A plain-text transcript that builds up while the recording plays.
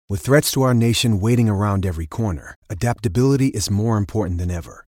With threats to our nation waiting around every corner, adaptability is more important than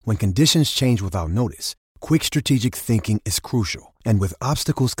ever. When conditions change without notice, quick strategic thinking is crucial. And with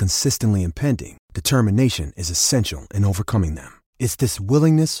obstacles consistently impending, determination is essential in overcoming them. It's this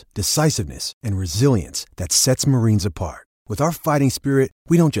willingness, decisiveness, and resilience that sets Marines apart. With our fighting spirit,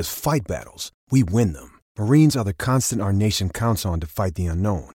 we don't just fight battles, we win them. Marines are the constant our nation counts on to fight the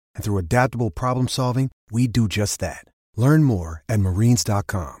unknown. And through adaptable problem solving, we do just that. Learn more at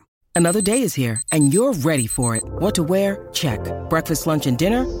marines.com. Another day is here, and you're ready for it. What to wear? Check. Breakfast, lunch, and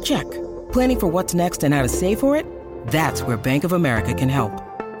dinner? Check. Planning for what's next and how to save for it? That's where Bank of America can help.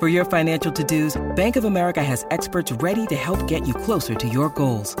 For your financial to-dos, Bank of America has experts ready to help get you closer to your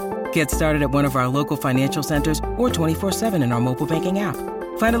goals. Get started at one of our local financial centers or 24/7 in our mobile banking app.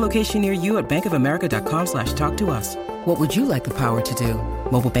 Find a location near you at bankofamerica.com/talktous. What would you like the power to do?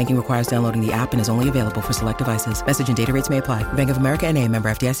 Mobile banking requires downloading the app and is only available for select devices. Message and data rates may apply. Bank of America N.A., member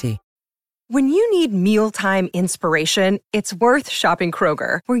FDIC. When you need mealtime inspiration, it's worth shopping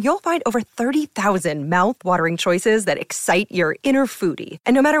Kroger, where you'll find over 30,000 mouth-watering choices that excite your inner foodie.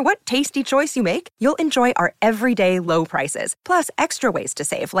 And no matter what tasty choice you make, you'll enjoy our everyday low prices, plus extra ways to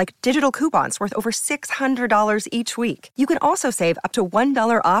save, like digital coupons worth over $600 each week. You can also save up to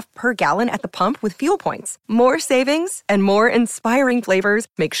 $1 off per gallon at the pump with fuel points. More savings and more inspiring flavors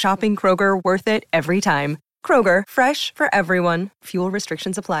make shopping Kroger worth it every time. Kroger, fresh for everyone. Fuel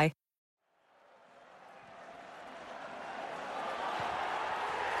restrictions apply.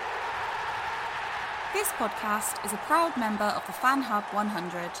 This podcast is a proud member of the FanHub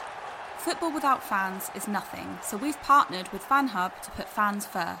 100. Football without fans is nothing, so we've partnered with FanHub to put fans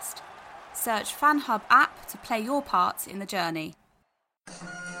first. Search FanHub app to play your part in the journey.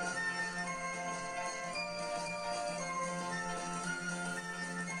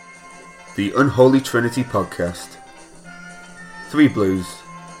 The Unholy Trinity Podcast. 3 Blues,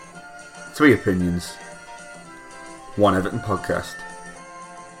 3 Opinions, 1 Everton Podcast.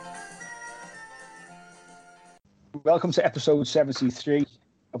 Welcome to episode 73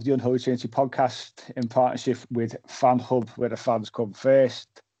 of the Unholy Trinity Podcast in partnership with FanHub, where the fans come first.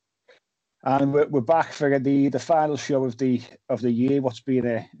 And we're back for the final show of the year. What's been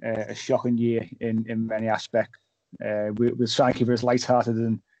a shocking year in many aspects. We'll try and keep it as light-hearted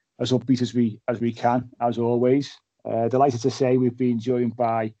and as upbeat as we can, as always. Delighted to say we've been joined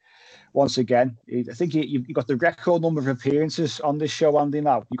by, once again, I think you've got the record number of appearances on this show, Andy.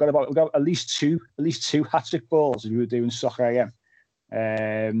 Now we've got at least two hat-trick balls if you were doing Soccer AM.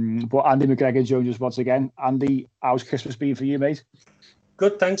 But Andy McGregor joins us once again. Andy, how's Christmas been for you, mate?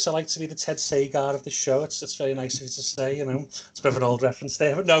 Good, thanks. I like to be the Ted Sagar of the show. It's very nice of you to say, It's a bit of an old reference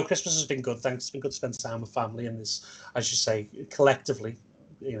there. But no, Christmas has been good, thanks. It's been good to spend time with family and this, as you say, collectively,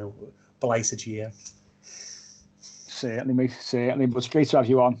 belated year. Certainly, mate. Certainly. But it's great to have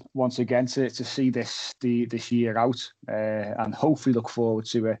you on once again to see this year out and hopefully look forward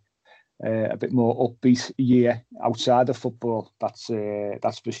to a bit more upbeat year outside of football. That's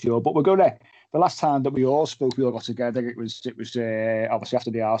for sure. But we're going to. The last time that we all spoke, we all got together. It was obviously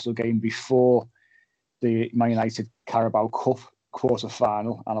after the Arsenal game, before the Man United Carabao Cup quarter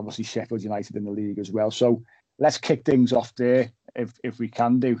final, and obviously Sheffield United in the league as well. So let's kick things off there if we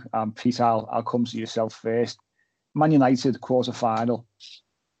can do. Pete, I'll come to yourself first. Man United quarter final,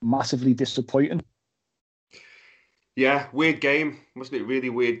 massively disappointing. Yeah, weird game, wasn't it? Really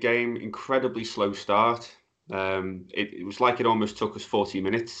weird game. Incredibly slow start. It was like it almost took us 40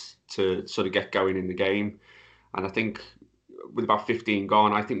 minutes to sort of get going in the game. And I think with about 15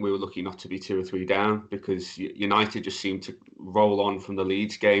 gone, I think we were lucky not to be 2 or 3 down, because United just seemed to roll on from the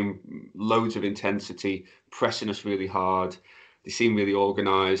Leeds game. Loads of intensity, pressing us really hard. They seem really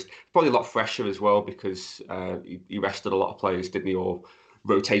organised. Probably a lot fresher as well, because he rested a lot of players, didn't he? Or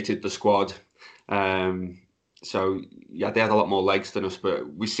rotated the squad. So, yeah, they had a lot more legs than us,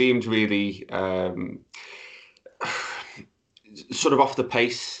 but we seemed really sort of off the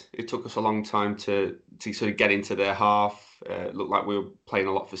pace. It took us a long time to sort of get into their half. It looked like we were playing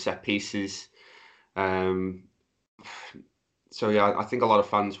a lot for set pieces. So, yeah, I think a lot of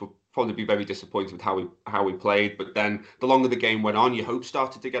fans will probably be very disappointed with how we played. But then the longer the game went on, your hopes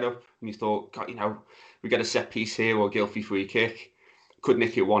started to get up, and you thought, God, we get a set piece here or a Gylfi free kick, could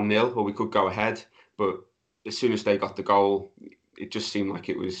nick it 1-0, or we could go ahead. But as soon as they got the goal, it just seemed like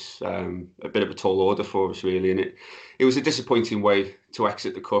it was a bit of a tall order for us, really. And it was a disappointing way to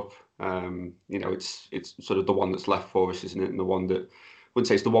exit the cup. It's sort of the one that's left for us, isn't it? And the one that, I wouldn't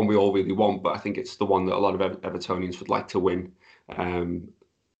say it's the one we all really want, but I think it's the one that a lot of Evertonians would like to win.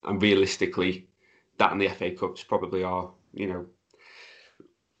 And realistically, that and the FA Cup's probably our,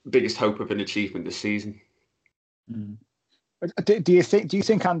 biggest hope of an achievement this season. Do you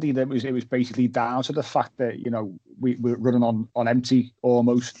think, Andy, that it was basically down to the fact that we're running on empty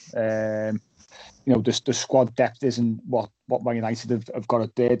almost? The squad depth isn't what Man United have got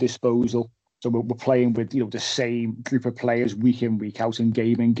at their disposal. So we're playing with the same group of players week in, week out, and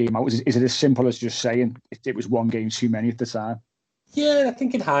game in, game out. Is it as simple as just saying it was one game too many at the time? Yeah, I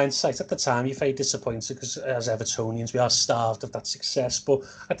think in hindsight, at the time, you're very disappointed because as Evertonians, we are starved of that success. But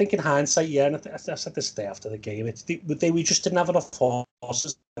I think in hindsight, yeah, and I said this day after the game, we just didn't have enough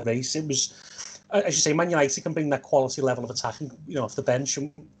horses in the race. It was, as you say, Man United can bring that quality level of attacking, off the bench.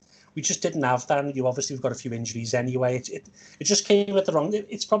 And we just didn't have that. And we've got a few injuries anyway. It just came at the wrong.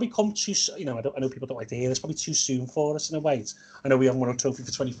 It's probably come too. I know people don't like to hear this. Probably too soon for us in a way. I know we haven't won a trophy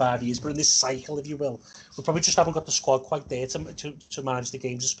for 25 years, but in this cycle, if you will, we probably just haven't got the squad quite there to manage the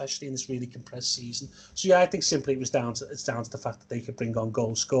games, especially in this really compressed season. So yeah, I think simply it's down to the fact that they could bring on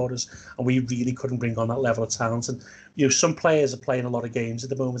goal scorers, and we really couldn't bring on that level of talent. And some players are playing a lot of games at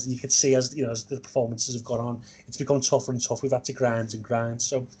the moment, and you could see as the performances have gone on, it's become tougher and tougher. We've had to grind.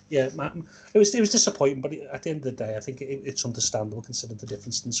 So yeah, it was disappointing, but at the end of the day, I think it's understandable considering the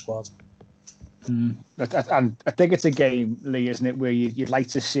difference in the squad. And I think it's a game, Lee, isn't it, where you'd like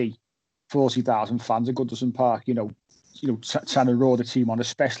to see 40,000 fans at Goodison Park, trying to roar the team on,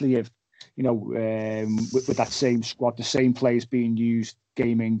 especially if, with that same squad, the same players being used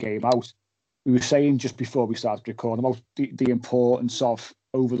game in, game out. We were saying just before we started recording about the importance of,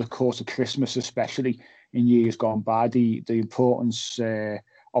 over the course of Christmas, especially in years gone by, the importance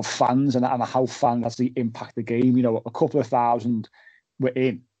of fans and how fans actually impact the game. A couple of thousand were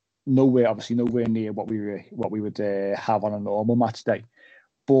in, nowhere near what we would have on a normal match day.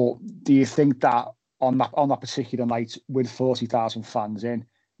 But do you think that on that particular night with 40,000 fans in,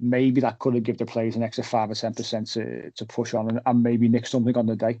 maybe that could have given the players an extra 5 or 10% to push on and maybe nick something on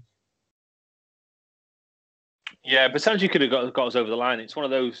the day? Yeah, potentially could have got us over the line. It's one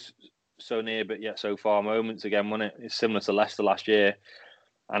of those so near but yet so far moments again, wasn't it? It's similar to Leicester last year.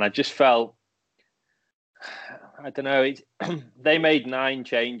 And I just felt, I don't know, they made 9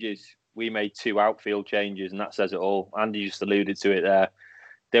 changes. We made 2 outfield changes, and that says it all. Andy just alluded to it there.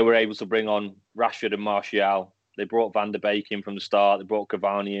 They were able to bring on Rashford and Martial. They brought Van der Beek in from the start. They brought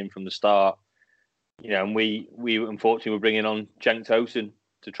Cavani in from the start. And we unfortunately were bringing on Cenk Tosun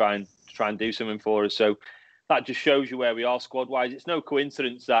to try and do something for us. So that just shows you where we are squad-wise. It's no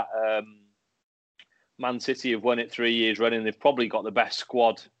coincidence that Man City have won it 3 years running. They've probably got the best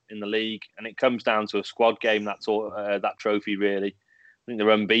squad in the league, and it comes down to a squad game. That's all, that trophy, really. I think they're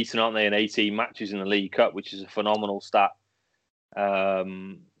unbeaten, aren't they, in 18 matches in the League Cup, which is a phenomenal stat.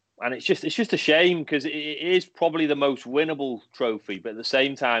 And it's just a shame because it is probably the most winnable trophy, but at the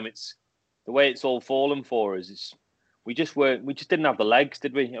same time, it's the way it's all fallen for us. We just didn't have the legs,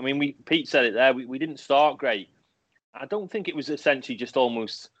 did we? I mean, Pete said it there. We didn't start great. I don't think it was essentially just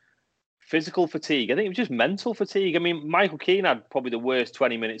almost physical fatigue. I think it was just mental fatigue. I mean, Michael Keane had probably the worst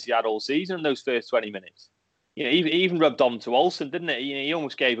 20 minutes he had all season in those first 20 minutes. He even rubbed on to Olsen, didn't it? He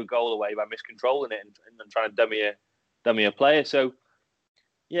almost gave a goal away by miscontrolling it and trying to dummy a player. So,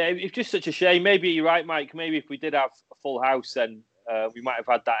 yeah, it's just such a shame. Maybe you're right, Mike. Maybe if we did have a full house, then we might have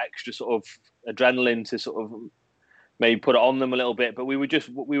had that extra sort of adrenaline to sort of maybe put it on them a little bit. But we were just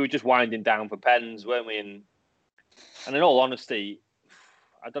winding down for pens, weren't we? And in all honesty,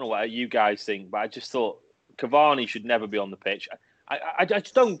 I don't know what you guys think, but I just thought Cavani should never be on the pitch. I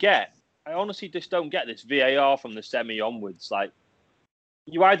just don't get. I honestly just don't get this VAR from the semi onwards. Like,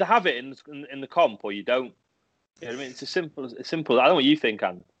 you either have it in the comp or you don't. You know what I mean? It's as simple. I don't know what you think,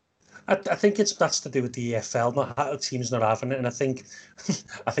 Anne. I think that's to do with the EFL, not teams not having it, and I think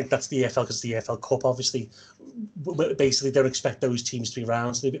that's the EFL because the EFL Cup, obviously, basically they expect those teams to be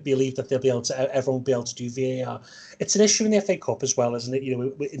around, so they believe that everyone will be able to do VAR. It's an issue in the FA Cup as well, isn't it?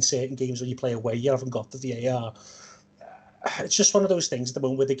 In certain games when you play away, you haven't got the VAR. It's just one of those things at the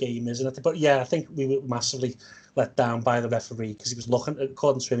moment where the game is, isn't it? But yeah, I think we were massively let down by the referee because he was looking,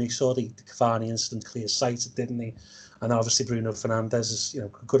 according to him, he saw the Cavani incident clear sighted, didn't he? And obviously Bruno Fernandes is,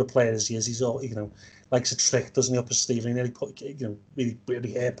 good a player as he is. He's all, likes a trick, doesn't he, up his sleeve? And he nearly put, really,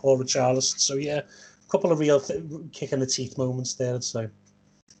 really hurt Paul Richarlison. So yeah, a couple of real kick in the teeth moments there, I'd say.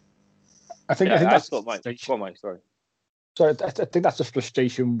 I think that's go on, Mike. Sorry. So I think that's a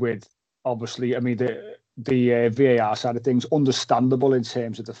frustration with, obviously, I mean, the VAR side of things, understandable in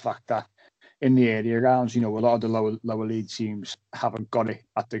terms of the fact that in the area rounds, a lot of the lower league teams haven't got it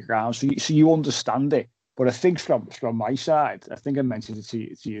at the ground. So you understand it. But I think from my side, I think I mentioned it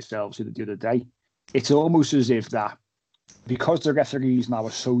to yourselves the other day, it's almost as if that because the referees now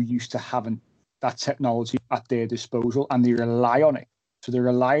are so used to having that technology at their disposal and they rely on it. So they're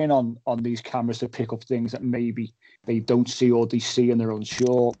relying on these cameras to pick up things that maybe they don't see or they see and they're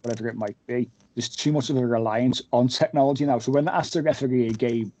unsure, whatever it might be. There's too much of a reliance on technology now. So when they ask the referee a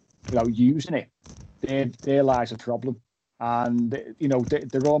game without using it, there lies a problem. And,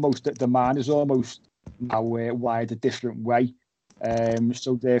 they're almost, the mind is almost now wired a different way.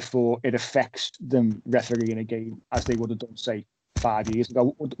 So therefore, it affects them refereeing a game as they would have done, say, 5 years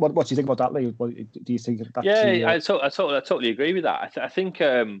ago. What do you think about that, Lee? Do you think that's... Yeah, I totally agree with that. I think,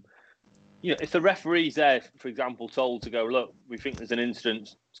 if the referee's there, for example, told to go, look, we think there's an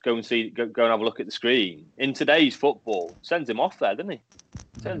incident, go and have a look at the screen. In today's football, sends him off there, doesn't he?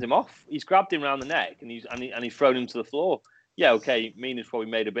 Sends him off. He's grabbed him around the neck and he's thrown him to the floor. Yeah, okay, Mina's probably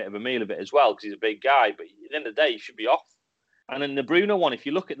made a bit of a meal of it as well because he's a big guy, but at the end of the day, he should be off. And then the Bruno one, if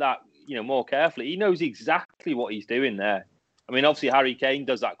you look at that, more carefully, he knows exactly what he's doing there. I mean, obviously Harry Kane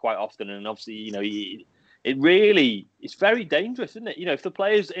does that quite often, and obviously, it's very dangerous, isn't it? If the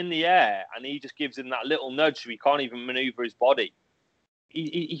player's in the air and he just gives him that little nudge so he can't even manoeuvre his body,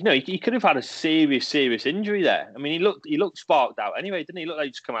 he could have had a serious injury there. I mean, he looked sparked out anyway, didn't he? He looked like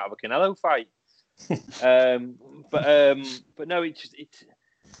he just come out of a Canelo fight. But no, I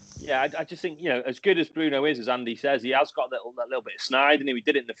just think, as good as Bruno is, as Andy says, he has got that little bit of snide, and he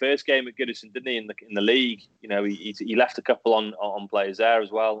did it in the first game at Goodison, didn't he? In the league, he left a couple on players there as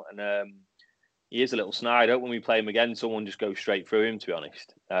well, and he is a little snide. I hope when we play him again, someone just goes straight through him. To be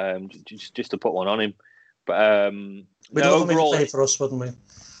honest, just to put one on him. But we'd love him to play for us, wouldn't we?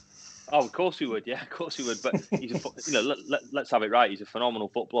 Oh, of course we would. Yeah, of course we would. But he's let's have it right. He's a phenomenal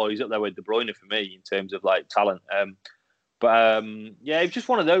footballer. He's up there with De Bruyne for me in terms of talent. It was just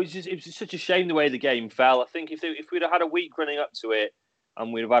one of those. It was just such a shame the way the game fell. I think if we'd have had a week running up to it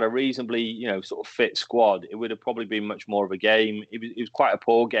and we'd have had a reasonably sort of fit squad, it would have probably been much more of a game. It was quite a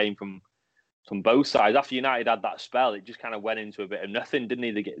poor game from both sides. After United had that spell, it just kind of went into a bit of nothing, didn't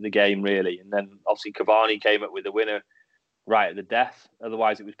he? The game really, and then obviously Cavani came up with the winner right at the death.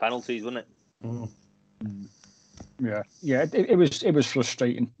 Otherwise, it was penalties, wasn't it? Mm. Yeah. It was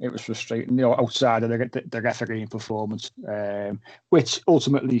frustrating. It was frustrating. Outside of the refereeing performance, which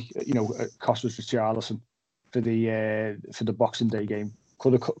ultimately, cost us Richarlison for the Boxing Day game.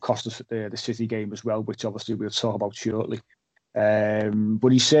 Could have cost us the City game as well, which obviously we'll talk about shortly.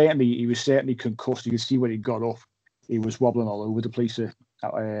 But he was certainly concussed. You could see when he got up, he was wobbling all over the place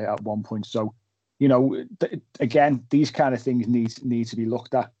at one point. So, again, these kind of things need to be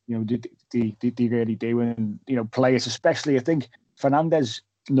looked at. They really do. And, players especially, I think Fernandes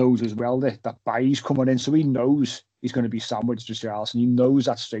knows as well that Bailly's coming in, so he knows he's going to be sandwiched to Richarlison. He knows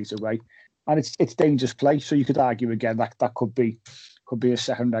that straight away. And it's dangerous play. So you could argue again that could be a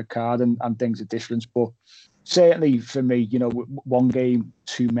second red card and things are different. But certainly for me, one game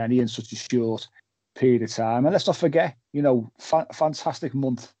too many in such a short period of time. And let's not forget, fantastic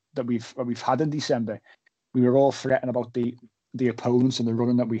month that we've had in December. We were all fretting about the opponents and the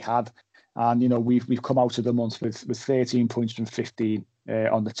running that we had, and we've come out of the month with 13 points from 15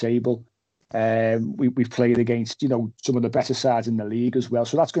 on the table. We've played against some of the better sides in the league as well,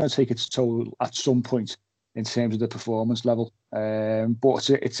 so that's going to take its toll at some point in terms of the performance level. But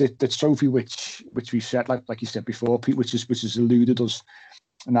it's the trophy which we set, like you said before, Pete, which has eluded us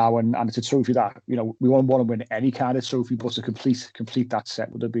now, and it's a trophy that we won't want to win any kind of trophy, but to complete that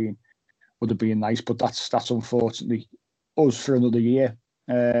set would have been nice. But that's unfortunately us for another year.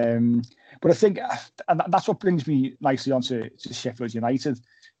 But I think, and that's what brings me nicely onto Sheffield United,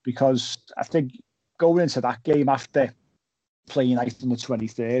 because I think going into that game after playing United on the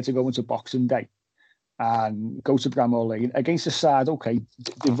 23rd to go into Boxing Day and go to Bramall Lane against a side, okay,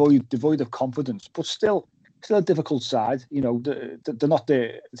 devoid of confidence, but still a difficult side. They're not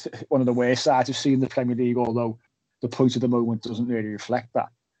one of the worst sides we've seen in the Premier League, although the point of the moment doesn't really reflect that.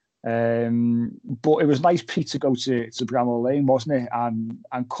 But it was nice, Pete, to go to Bramall Lane, wasn't it,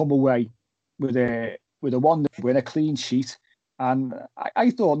 and come away with a 1-0 win, a clean sheet, and I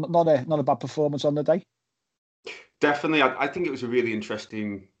thought not a bad performance on the day. Definitely, I think it was a really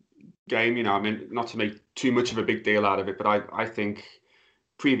interesting game. I mean, not to make too much of a big deal out of it, but I think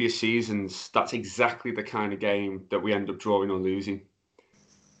previous seasons, that's exactly the kind of game that we end up drawing or losing.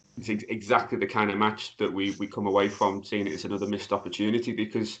 It's exactly the kind of match that we come away from seeing it as another missed opportunity,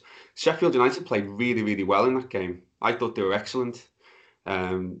 because Sheffield United played really, really well in that game. I thought they were excellent.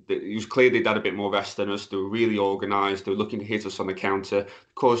 It was clear they'd had a bit more rest than us. They were really organised. They were looking to hit us on the counter,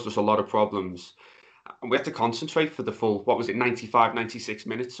 caused us a lot of problems. And we had to concentrate for the full, 95, 96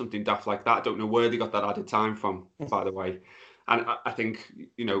 minutes, something daft like that. I don't know where they got that added time from, by the way. And I think,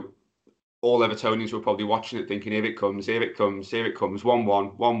 all Evertonians were probably watching it thinking, here it comes,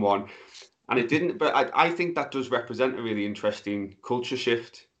 1-1, 1-1. And it didn't. But I think that does represent a really interesting culture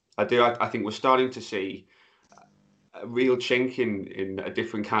shift. I do. I think we're starting to see a real chink in a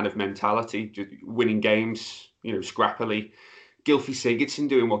different kind of mentality, just winning games, scrappily. Gylfi Sigurdsson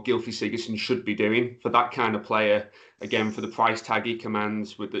doing what Gylfi Sigurdsson should be doing for that kind of player. Again, for the price tag he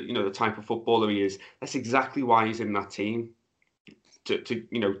commands, with the type of footballer he is. That's exactly why he's in that team. To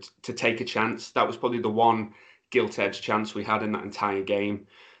take a chance. That was probably the one gilt-edged chance we had in that entire game,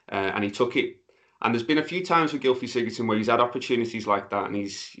 and he took it. And there's been a few times with Gylfi Sigurdsson where he's had opportunities like that, and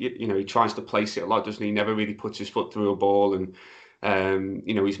he tries to place it a lot, doesn't he? He never really puts his foot through a ball, and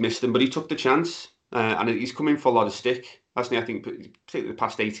he's missed them. But he took the chance, and he's come in for a lot of stick, hasn't he? I think particularly the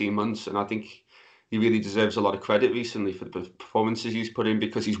past 18 months, and I think he really deserves a lot of credit recently for the performances he's put in,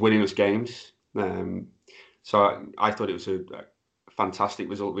 because he's winning us games. So I thought it was a fantastic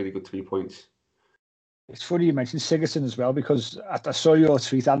result, really good 3 points. It's funny you mentioned Sigurdsson as well, because I saw your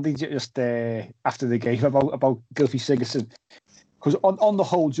tweet, Andy, just after the game about Gylfi Sigurdsson. Because on the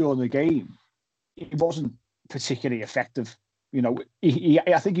whole during the game, he wasn't particularly effective.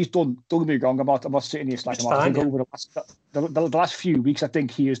 I think he's done. Don't get me wrong. I'm not sitting here slacking off. I think over the last few weeks, I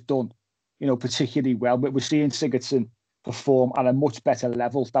think he has done, particularly well. But we're seeing Sigurdsson perform at a much better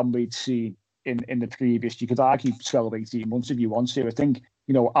level than we'd seen in the previous. You could argue 12, 18 months if you want to. I think.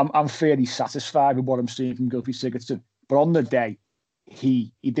 I'm fairly satisfied with what I'm seeing from Gylfi Sigurdsson. But on the day,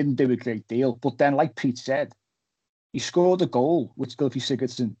 he didn't do a great deal. But then, like Pete said, he scored a goal, which Gylfi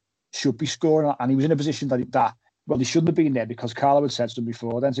Sigurdsson should be scoring. And he was in a position that he shouldn't have been there, because Carlo had said to him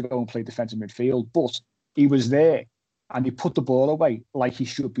before then to go and play defensive midfield. But he was there, and he put the ball away like he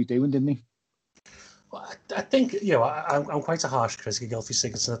should be doing, didn't he? Well, I think I'm quite a harsh critic of Gylfi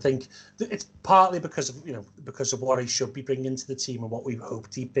Sigurdsson. I think it's partly because of what he should be bringing to the team and what we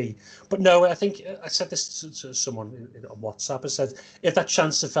hoped he'd be. But no, I think I said this to someone on WhatsApp. I said, if that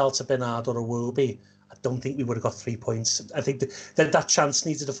chance had fell to Bernard or Iwobi, I don't think we would have got 3 points. I think that chance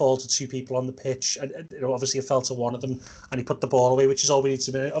needed to fall to two people on the pitch, and obviously it fell to one of them, and he put the ball away, which is all we need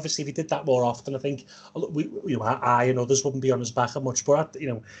to do. Obviously, if he did that more often, I think I and others wouldn't be on his back as much. But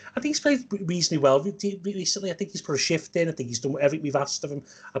I think he's played reasonably well recently. I think he's put a shift in. I think he's done everything we've asked of him.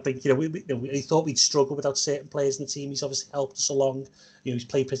 I think we thought we'd struggle without certain players in the team. He's obviously helped us along. He's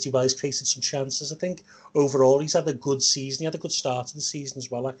played pretty well. He's created some chances. I think overall he's had a good season. He had a good start to the season as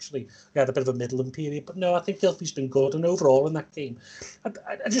well, actually. He had a bit of a middling period. But no, I think Gylfi's been good. And overall in that game,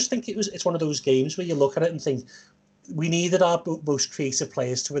 I just think it's one of those games where you look at it and think, we needed our most creative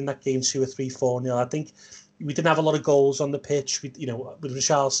players to win that game 2 or 3, 4-0. I think we didn't have a lot of goals on the pitch. With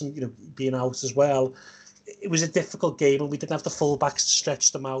Richarlison, being out as well. It was a difficult game, and we didn't have the full-backs to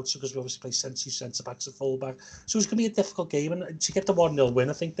stretch them out, because we obviously play centre-backs at full-back. So it was going to be a difficult game, and to get the 1-0 win,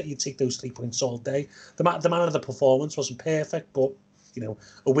 I think that you'd take those 3 points all day. The man of the performance wasn't perfect, but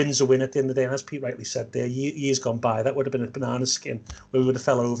a win's a win at the end of the day. And as Pete rightly said there, years gone by, that would have been a banana skin where we would have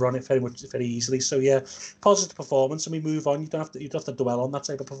fell over on it very easily. So yeah, positive performance, and we move on. You don't have to dwell on that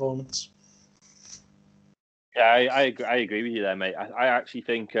type of performance. Yeah, I agree with you there, mate. I actually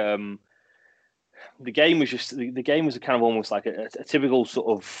think the game was a kind of almost like a typical sort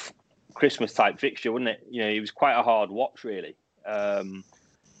of Christmas type fixture, wasn't it? It was quite a hard watch, really.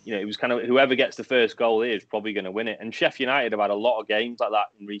 It was kind of whoever gets the first goal here is probably going to win it. And Sheffield United have had a lot of games like that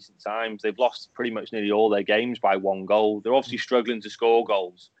in recent times. They've lost pretty much nearly all their games by 1 goal. They're obviously struggling to score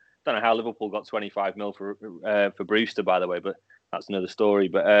goals. Don't know how Liverpool got 25 mil for Brewster, by the way, but that's another story.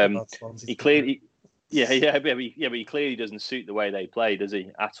 But he clearly. Yeah, but he clearly doesn't suit the way they play, does he?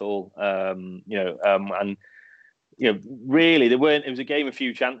 At all? Really, it was a game of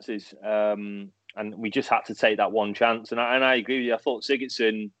few chances, and we just had to take that one chance. And I agree with you. I thought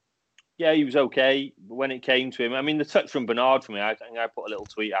Sigurdsson, yeah, he was okay, but when it came to him, I mean, the touch from Bernard for me, I think I put a little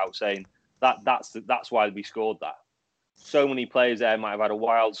tweet out saying that's why we scored that. So many players there might have had a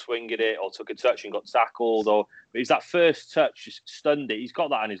wild swing at it, or took a touch and got tackled, but it's that first touch just stunned it. He's got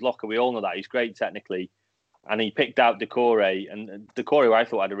that in his locker. We all know that. He's great technically. And he picked out Decore, and Decore, who I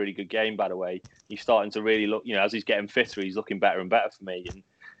thought had a really good game, by the way. He's starting to really look, as he's getting fitter, he's looking better and better for me. And,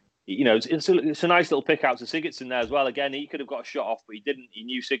 it's a nice little pick out to Sigurdsson there as well. Again, he could have got a shot off, but he didn't. He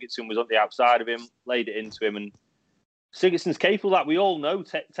knew Sigurdsson was on the outside of him, laid it into him, and Sigurdsson's capable of that. We all know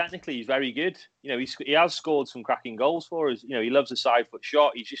technically he's very good. He has scored some cracking goals for us. He loves a side foot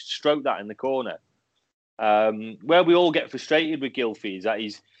shot. He's just stroked that in the corner. Where we all get frustrated with Gylfi is that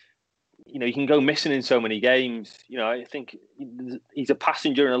he can go missing in so many games. I think he's a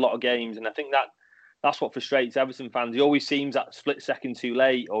passenger in a lot of games, and I think that's what frustrates Everton fans. He always seems that split second too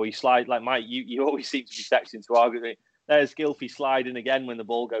late, or he slides like Mike. You always seem to be texting to argue. There's Gylfi sliding again when the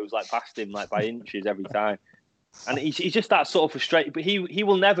ball goes past him by inches every time. And he's just that sort of frustrated. But he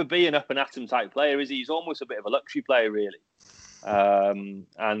will never be an up and atom type player, is he? He's almost a bit of a luxury player, really.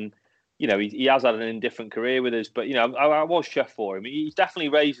 And he has had an indifferent career with us. But I was chuffed for him. He's definitely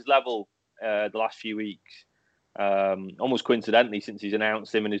raised his level the last few weeks. Almost coincidentally, since he's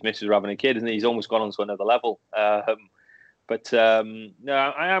announced him and his missus are having a kid, and he's almost gone on to another level. But no,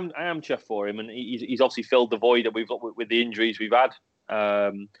 I am chuffed for him, and he's obviously filled the void that we've got with the injuries we've had.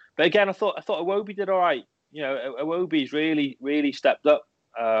 But again, I thought Iwobi did all right. Iwobi's really stepped up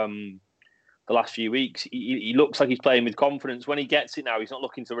the last few weeks. He looks like he's playing with confidence. When he gets it now, he's not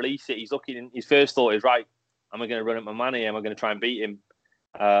looking to release it. He's looking. His first thought is, right, am I going to run at my man here? Am I going to try and beat him?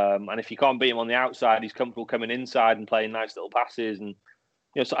 And if you can't beat him on the outside, he's comfortable coming inside and playing nice little passes. And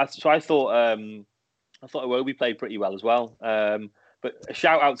so I thought Iwobi played pretty well as well. But a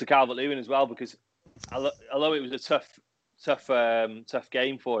shout out to Calvert-Lewin as well, because although it was a tough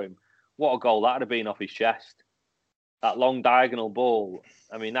game for him, what a goal that would have been off his chest. That long diagonal ball.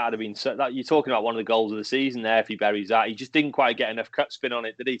 I mean, that would have been you're talking about one of the goals of the season there. If he buries that, he just didn't quite get enough cut spin on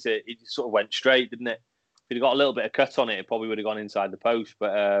it, did he? It just sort of went straight, didn't it? If he'd got a little bit of cut on it, it probably would have gone inside the post. But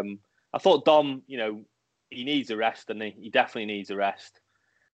I thought Dom, he needs a rest, doesn't he? He definitely needs a rest.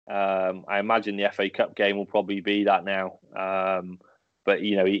 I imagine the FA Cup game will probably be that now. But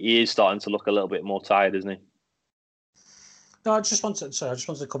he is starting to look a little bit more tired, isn't he? No, I just wanted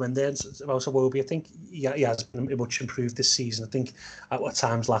to come in there about Iwobi. I think he has been much improved this season. I think at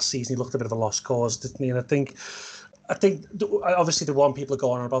times last season he looked a bit of a lost cause, didn't he? And I think obviously the one people are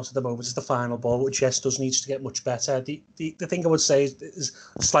going on about at the moment is the final ball, which does need to get much better. The thing I would say is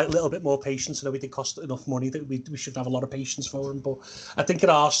a slight little bit more patience. I know he did cost enough money that we should have a lot of patience for him. But I think at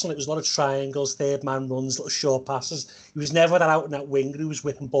Arsenal it was a lot of triangles, third man runs, little short passes. He was never that out and out winger who was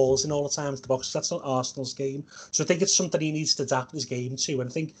whipping balls in all the time to the box. That's not Arsenal's game. So I think it's something he needs to adapt his game to, and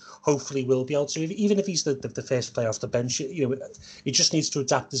I think hopefully we'll be able to. Even if he's the first player off the bench, he just needs to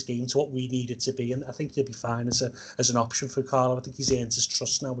adapt his game to what we need it to be, and I think he'll be fine as an option for Carlo. I think he's earned his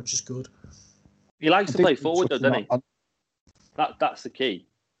trust now, which is good. He likes to play forward, though, doesn't he? That's the key.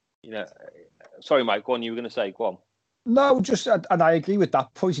 Sorry, Mike. Go on. You were going to say, go on. No, and I agree with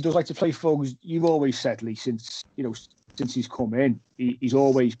that point. He does like to play forward. You've always said, Lee, since he's come in, he's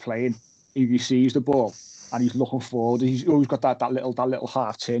always playing. He receives the ball and he's looking forward. He's always got that little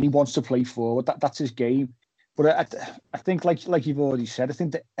half turn. He wants to play forward. That's his game. But I think, like you've already said, I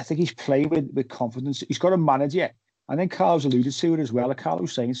think he's playing with confidence. He's got a manager. I think Carl's alluded to it as well. Carl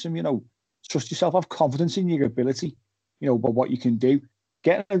was saying to him, trust yourself, have confidence in your ability, but what you can do.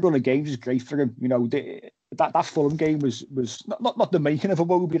 Getting a run of games is great for him. That Fulham game was not the making of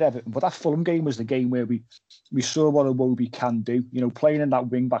Iwobi at Everton, but that Fulham game was the game where we saw what Iwobi can do. Playing in that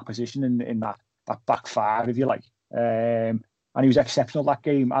wing back position in that back five, if you like. And he was exceptional that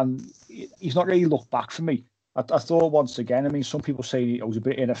game, and he's not really looked back for me. I thought once again. I mean, some people say it was a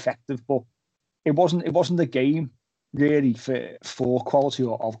bit ineffective, but it wasn't the game really for quality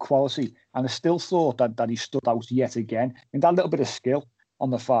or of quality. And I still thought that he stood out yet again. And that little bit of skill on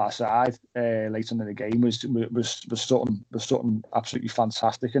the far side later in the game was something absolutely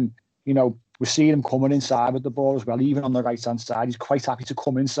fantastic. And we're seeing him coming inside with the ball as well, even on the right hand side. He's quite happy to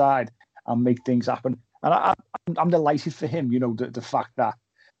come inside and make things happen. And I'm delighted for him. The fact that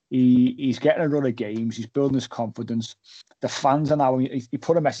he's getting a run of games, he's building his confidence. The fans are now. He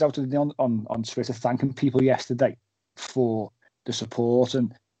put a message out on Twitter thanking people yesterday for the support,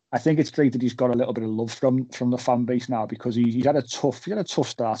 and I think it's great that he's got a little bit of love from the fan base now, because he's had a tough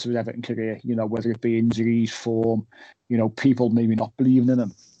start to his Everton career. Whether it be injuries, form, people maybe not believing in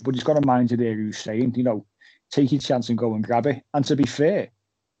him, but he's got a manager there who's saying, take your chance and go and grab it. And to be fair,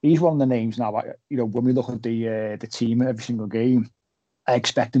 he's one of the names now. When we look at the team every single game, I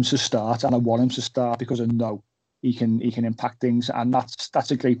expect him to start, and I want him to start because I know he can impact things, and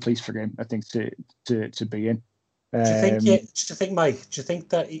that's a great place for him, I think, to be in. Do you think, Mike? Do you think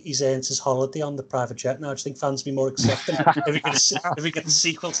that he's earned his holiday on the private jet now? Do you think fans will be more accepting if we get the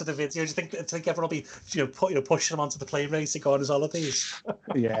sequel to the video? Do you think everyone will be pushing him onto the plane ready to go on his holidays?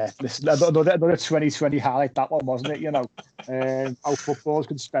 Yeah, listen, another 2020 highlight, that one, wasn't it? How footballers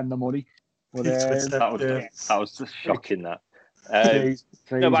can spend the money. But, that was just shocking. That. Crazy,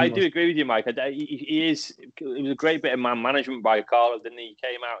 no, but I do agree with you, Mike. He is. It was a great bit of man management by Carlo, didn't he? He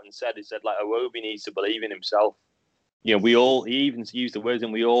came out and said, like, Iwobi needs to believe in himself. He even used the words,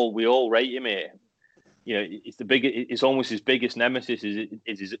 and we all rate him here. It's almost his biggest nemesis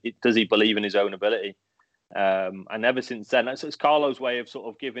is does he believe in his own ability? And ever since then, it's Carlo's way of sort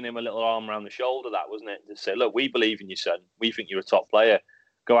of giving him a little arm around the shoulder. That wasn't it, to say, look, we believe in you, son. We think you're a top player.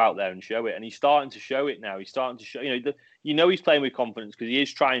 Go out there and show it. And he's starting to show it now. He's starting to show. He's playing with confidence because he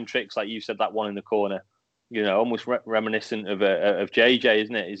is trying tricks, like you said, that one in the corner. Almost reminiscent of JJ,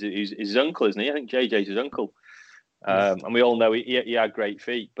 isn't it? His uncle, isn't he? I think JJ's his uncle. And we all know he had great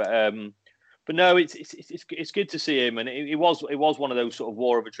feet, but no, it's good to see him, and it was one of those sort of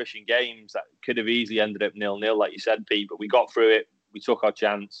war of attrition games that could have easily ended up 0-0, like you said, Pete. But we got through it. We took our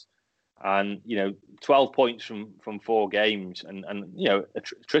chance, and 12 points from 4 games, and a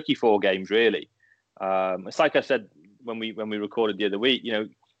tricky 4 games really. It's like I said when we recorded the other week.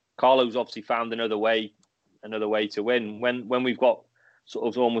 Carlo's obviously found another way to win when we've got sort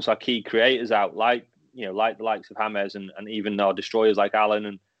of almost our key creators out, like the likes of James and even our destroyers like Alan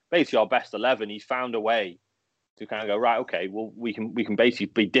and basically our best 11. He's found a way to kind of go, right, okay, well we can basically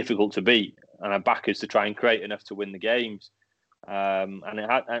be difficult to beat and our backers to try and create enough to win the games. And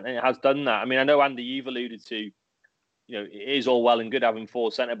it has done that. I mean, I know Andy, you've alluded to, it is all well and good having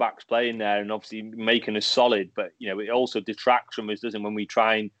 4 centre backs playing there and obviously making us solid, but it also detracts from us, doesn't it, when we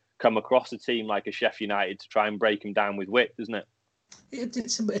try and come across a team like a Sheffield United to try and break them down with wit, doesn't it?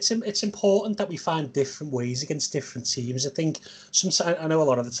 It's important that we find different ways against different teams. I think sometimes, I know a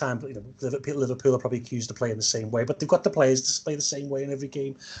lot of the time, Liverpool are probably accused of playing the same way, but they've got the players to play the same way in every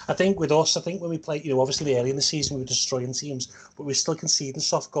game. I think with us, when we play, obviously early in the season we were destroying teams, but we're still conceding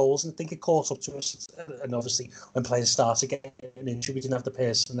soft goals, and I think it caught up to us. And obviously, when players started getting injured, we didn't have the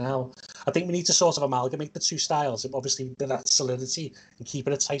personnel. I think we need to sort of amalgamate the two styles. Obviously, that solidity and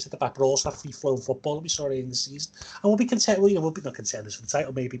keeping it tight at the back, but also that free-flowing football that we saw in the season. And we'll be content. We'll be not contenders for the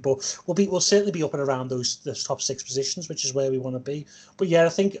title, maybe, but we'll certainly be up and around those top 6 positions, which is where we want to be. But yeah, I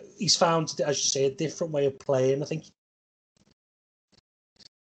think he's found, as you say, a different way of playing. I think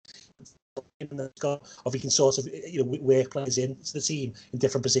if he can sort of work players into the team in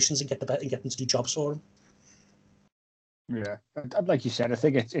different positions and get them to do jobs for him. Yeah, like you said, I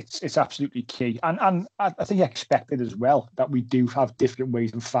think it's absolutely key, and I think expected as well that we do have different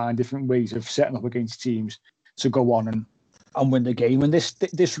ways and find different ways of setting up against teams to go on and win the game. And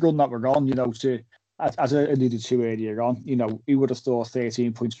this run that we're on, as I alluded to earlier on, we would have thought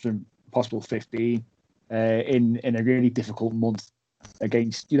 13 points from possible 15 in a really difficult month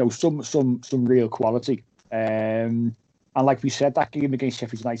against some real quality. And like we said, that game against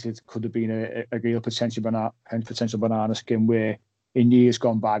Sheffield United could have been a real potential banana skin where in years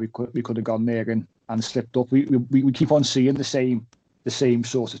gone by we could have gone there and slipped up. We keep on seeing the same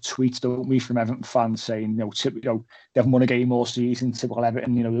sort of tweets, don't we, from Everton fans saying, they haven't won a game all season, typical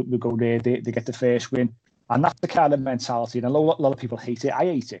Everton, we go there, they get the first win. And that's the kind of mentality. And a lot of people hate it. I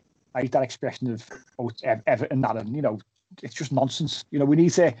hate it. I hate that expression of Everton that, and it's just nonsense. We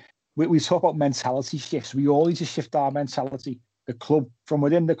need to. We talk about mentality shifts. We all need to shift our mentality. The club, from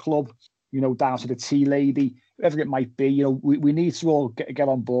within the club, down to the tea lady, whoever it might be. We need to all get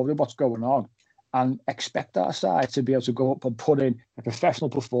on board with what's going on and expect our side to be able to go up and put in a professional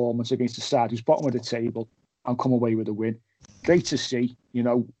performance against the side who's bottom of the table and come away with a win. Great to see.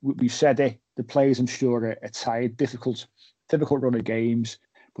 We've said it. The players, I'm sure, are tired. Difficult run of games.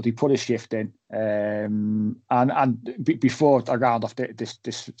 But he put a shift in. And before I round off this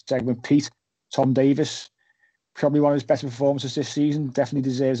segment, Pete, Tom Davies, probably one of his better performances this season. Definitely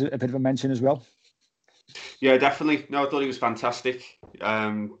deserves a bit of a mention as well. Yeah, definitely. No, I thought he was fantastic.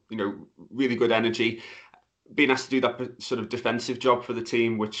 Really good energy. Being asked to do that sort of defensive job for the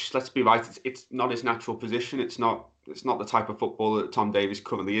team, which, let's be right, it's not his natural position. It's not the type of footballer that Tom Davies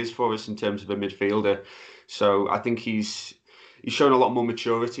currently is for us in terms of a midfielder. So I think he's shown a lot more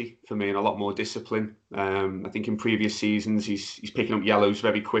maturity for me and a lot more discipline. I think in previous seasons he's picking up yellows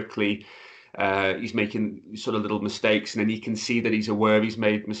very quickly. He's making sort of little mistakes, and then you can see that he's aware he's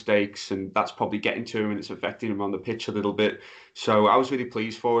made mistakes, and that's probably getting to him and it's affecting him on the pitch a little bit. So I was really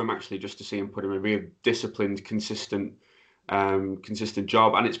pleased for him, actually, just to see him put in a real disciplined, consistent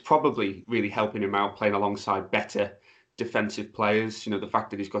job, and it's probably really helping him out playing alongside better defensive players. The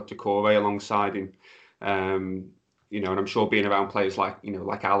fact that he's got Decore alongside him. And I'm sure being around players like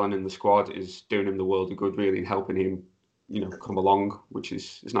Alan in the squad is doing him the world of good, really, and helping him, come along, which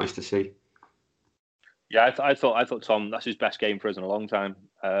is nice to see. Yeah, I thought Tom, that's his best game for us in a long time.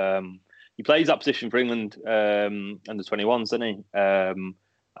 He plays that position for England under 21s, doesn't he? And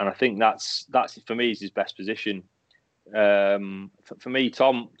I think that's for me is his best position. For me,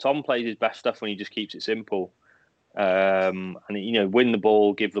 Tom plays his best stuff when he just keeps it simple, and win the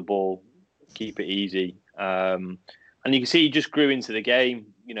ball, give the ball, keep it easy. And you can see he just grew into the game.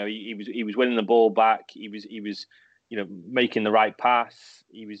 He was winning the ball back. He was making the right pass.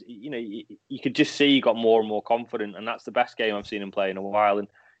 He was, you could just see he got more and more confident, and that's the best game I've seen him play in a while. And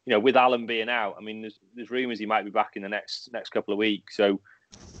with Alan being out, I mean, there's rumours he might be back in the next couple of weeks. So,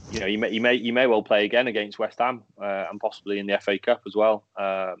 he may well play again against West Ham and possibly in the FA Cup as well.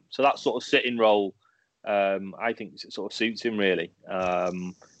 So that sort of sitting role, I think, sort of suits him really.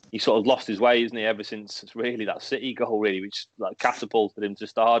 he's sort of lost his way, isn't he? Ever since really that City goal, really, which like catapulted him to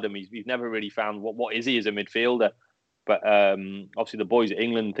stardom. He's never really found what is he as a midfielder. But obviously the boys at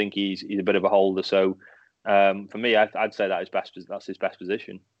England think he's a bit of a holder. So for me, I'd say that's his best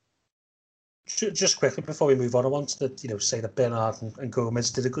position. Just quickly before we move on, I wanted to say that Bernard and Gomez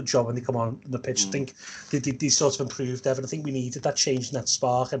did a good job when they come on the pitch. I think they sort of improved, Evan. I think we needed that change and that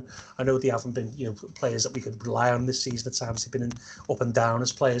spark, and I know they haven't been players that we could rely on this season. At times they've been up and down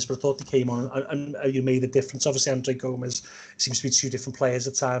as players, but I thought they came on and you made the difference. Obviously, Andre Gomez seems to be two different players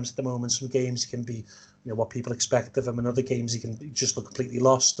at times. At the moment, some games he can be what people expect of him, and other games he can just look completely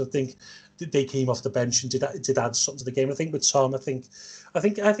lost. I think they came off the bench and did add something to the game. I think with Tom, I think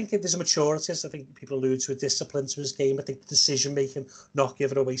there's a maturity. I think people allude to a discipline to his game. I think the decision making, not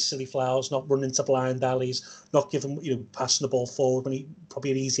giving away silly fouls, not running into blind alleys, not giving passing the ball forward when he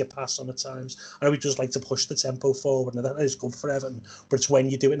probably an easier pass on at times. I know he does like to push the tempo forward, and that is good for Everton. But it's when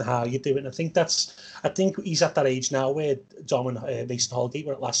you do it and how you do it. And I think he's at that age now where Dom and Mason Holgate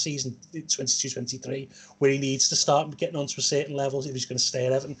were at last season, 22-23, where he needs to start getting onto a certain level if he's going to stay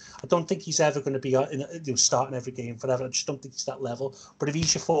at Everton. I don't think he's ever going to be starting every game for Everton. I just don't think he's that level. But if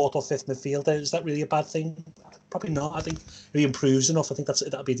he's your fourth or fifth midfielder, is that really a bad thing? Probably not. I think if he improves enough, I think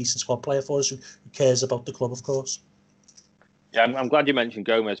that'll be a decent squad player for us who cares about the club, of course. Yeah, I'm glad you mentioned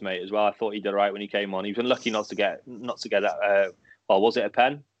Gomez, mate, as well. I thought he did all right when he came on. He was unlucky not to get that. Was it a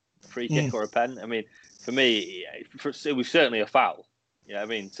pen, a free kick or a pen? I mean, for me, it was certainly a foul. You know what I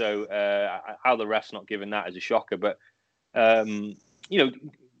mean? So how the ref's not giving that is a shocker. But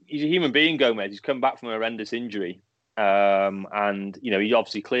he's a human being, Gomez. He's come back from a horrendous injury. And he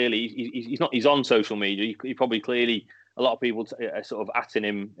obviously clearly he's on social media. He probably clearly a lot of people are sort of atting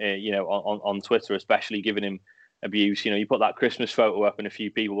him, on Twitter, especially giving him abuse. You put that Christmas photo up and a few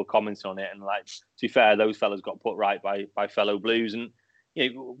people were commenting on it, and to be fair, those fellas got put right by fellow Blues, and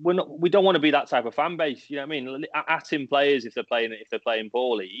we don't want to be that type of fan base. You know what I mean? Atting players if they're playing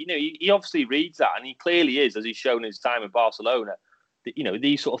poorly. He obviously reads that, and he clearly is, as he's shown his time in Barcelona.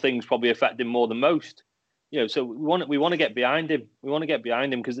 These sort of things probably affect him more than most. So we want to get behind him. We want to get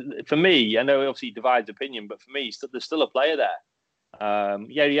behind him because for me, I know obviously he divides opinion, but for me, there's still a player there.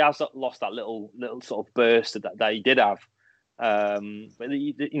 He has lost that little sort of burst that he did have.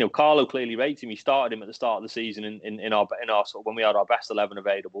 But Carlo clearly rates him. He started him at the start of the season in our sort of when we had our best 11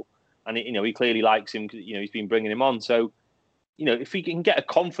 available, and he clearly likes him because he's been bringing him on. So if we can get a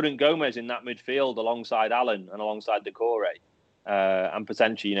confident Gomez in that midfield alongside Allen and alongside Decore, and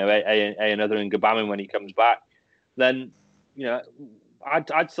potentially another in Gabamin when he comes back, then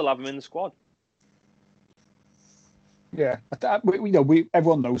I'd still have him in the squad. Yeah,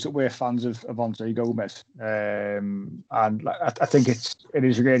 everyone knows that we're fans of Andre Gomez, and I think it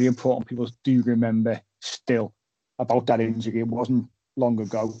is really important people do remember still about that injury. It wasn't long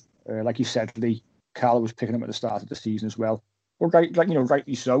ago, like you said, Lee. Carlo was picking him at the start of the season as well. Well,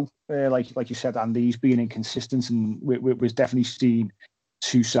 rightly so. Like you said, Andy, he's been inconsistent, and we've definitely seen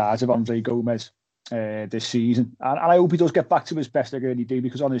two sides of Andre Gomez this season. And I hope he does get back to his best. I really do,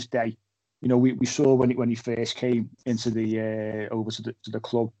 because on his day, we saw when he first came into the over to the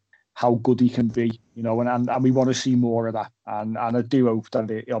club how good he can be. And we want to see more of that. And I do hope that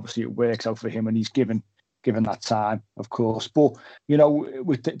it works out for him, and he's given that time, of course. But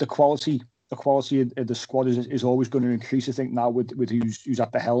with the quality. The quality of the squad is always going to increase, I think, now with who's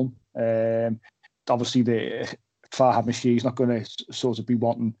at the helm. Obviously, the Farhad Mashir is not going to sort of be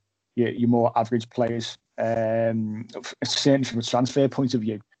wanting your more average players, certainly from a transfer point of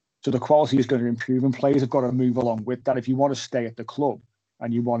view. So the quality is going to improve, and players have got to move along with that. If you want to stay at the club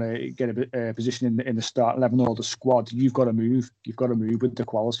and you want to get a position in the start 11 or the squad, you've got to move. You've got to move with the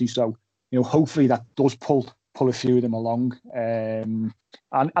quality. So hopefully that does pull a few of them along.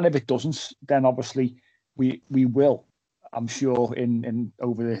 And if it doesn't, then obviously we will, I'm sure, in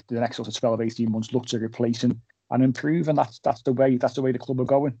over the next sort of 12, 18 months, look to replace and improve. And that's the way the club are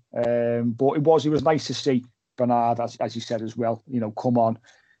going. But it was nice to see Bernard, as you said as well, come on,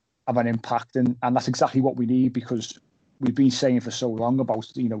 have an impact, and that's exactly what we need, because we've been saying for so long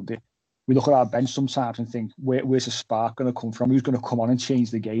about we look at our bench sometimes and think, where's the spark going to come from? Who's going to come on and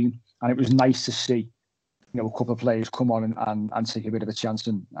change the game? And it was nice to see a couple of players come on and take a bit of a chance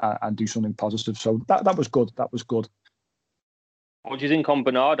and do something positive. So that was good. That was good. What do you think on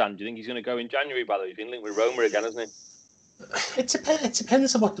Bernard, Dan? Do you think he's going to go in January, by the way? He's been linked with Roma again, hasn't he? It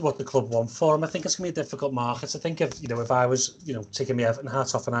depends on what the club want for him. I think it's going to be a difficult market. I think if I was taking my Everton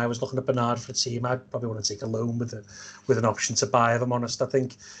hat off and I was looking at Bernard for a team, I'd probably want to take a loan with an option to buy, if I'm honest. I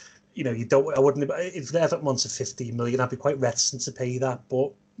think I wouldn't, if Everton wants a 15 million, I'd be quite reticent to pay that.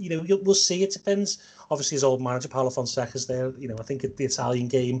 But we'll see. It depends. Obviously, his old manager Paulo Fonseca's there. I think the Italian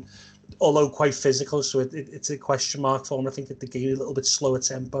game, although quite physical, so it's a question mark for him. I think the game a little bit slower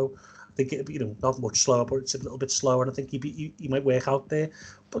tempo. I think not much slower, but it's a little bit slower, and I think he might work out there.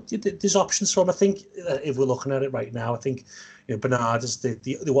 But there's options for him. I think if we're looking at it right now, I think Bernard is the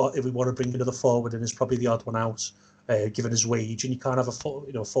if we want to bring another forward in, is probably the odd one out, given his wage, and you can't have a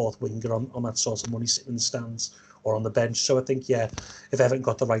fourth winger on that sort of money sitting in the stands or on the bench. So I think if Everton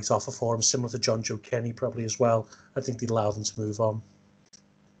got the right offer for him, similar to John Joe Kenny probably as well, I think they'd allow them to move on.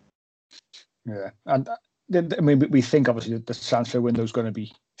 Yeah, and we think obviously the transfer window is going to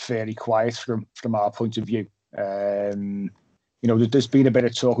be fairly quiet from our point of view. There's been a bit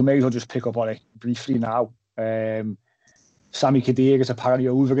of talk. We may as well just pick up on it briefly now. Sammy Khedira is apparently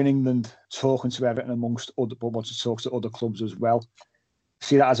over in England talking to Everton amongst other, but wants to talk to other clubs as well.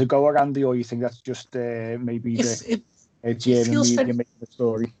 See that as a goer, Andy, or you think that's just maybe the German media making the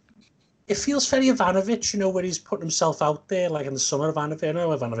story? It feels very Ivanovic, where he's putting himself out there, like in the summer of Ivanovic. I know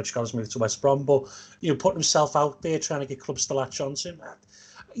Ivanovic got his move to West Brom, but putting himself out there, trying to get clubs to latch onto him.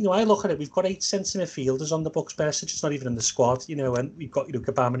 I look at it. We've got 8 centre midfielders on the books. Bersic is not even in the squad, and we've got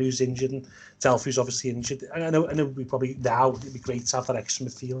Kabama who's injured and Delph who's obviously injured. And I know we probably now it'd be great to have that extra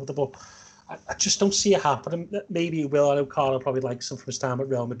midfielder, but I just don't see it happening. Maybe it will. I know Carlo probably likes him from his time at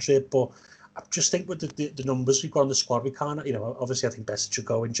Real Madrid, but I just think with the numbers we've got on the squad, we can't. Obviously I think Bersic should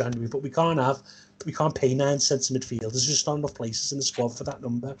go in January, but we can't pay 9 centre midfielders. There's just not enough places in the squad for that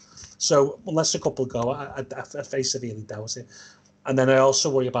number. So unless a couple go, I severely doubt it. And then I also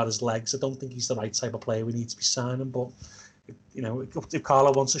worry about his legs. I don't think he's the right type of player we need to be signing. But, if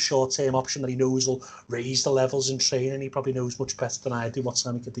Carlo wants a short-term option that he knows will raise the levels in training, he probably knows much better than I do what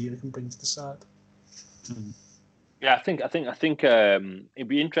Sammy Khedira can bring to the side. Yeah, I think it'd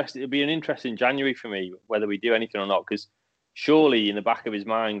be interesting. It'd be an interesting January for me whether we do anything or not. Because surely in the back of his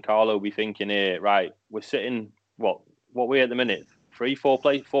mind, Carlo will be thinking here, right? We're sitting what we at the minute 4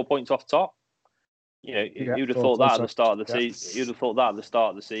 points off top. You'd have thought that at the start of the season. You'd have thought that at the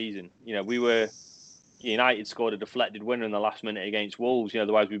start of the season. United scored a deflected winner in the last minute against Wolves.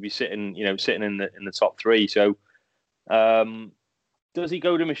 Otherwise we'd be sitting in the top 3. So, does he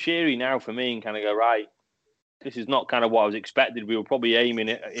go to Mashiri now for me and kind of go, right? This is not kind of what I was expected. We were probably aiming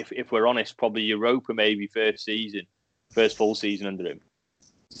at, if we're honest, probably Europa maybe first full season under him.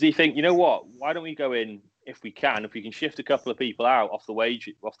 Does he think, what? Why don't we go in if we can shift a couple of people out off the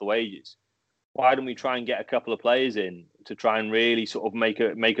wages? Why don't we try and get a couple of players in to try and really sort of make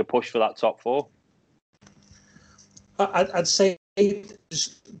a push for that top 4? I'd say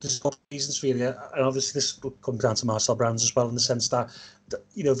there's a couple of reasons really, and obviously this comes down to Marcel Brands as well, in the sense that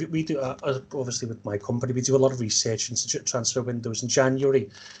we do obviously with my company we do a lot of research into transfer windows in January.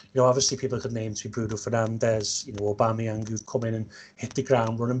 Obviously people could name to be Bruno Fernandes, Aubameyang, who've come in and hit the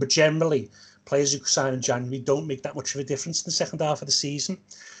ground running, but generally players who sign in January don't make that much of a difference in the second half of the season.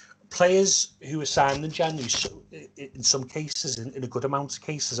 Players who are signed in January, in some cases, in a good amount of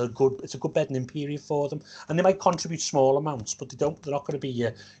cases, it's a good bedding period for them, and they might contribute small amounts, but they're not going to be,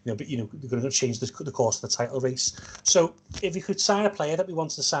 they're going to change the course of the title race. So if you could sign a player that we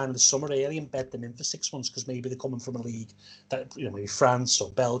wanted to sign in the summer early and bed them in for 6 months, because maybe they're coming from a league that maybe France or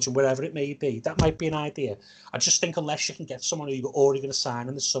Belgium, wherever it may be, that might be an idea. I just think unless you can get someone who you're already going to sign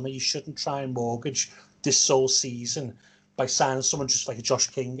in the summer, you shouldn't try and mortgage this sole season by signing someone just like a Josh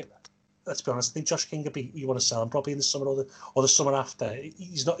King. Let's be honest, I think Josh King you want to sell him probably in the summer or the summer after.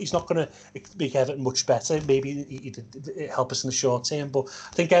 He's not going to make Everton much better. Maybe he'd help us in the short term, but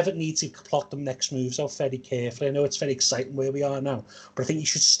I think Everton needs to plot them next moves out very carefully. I know it's very exciting where we are now, but I think you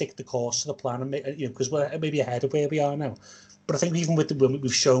should stick the course to the plan, and because we're maybe ahead of where we are now. But I think even with the women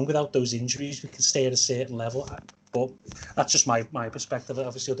we've shown without those injuries, we can stay at a certain level. But that's just my perspective.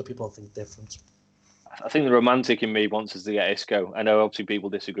 Obviously, other people think different. I think the romantic in me wants us to get Isco. I know obviously people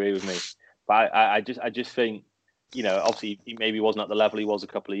disagree with me, but I just think, obviously he maybe wasn't at the level he was a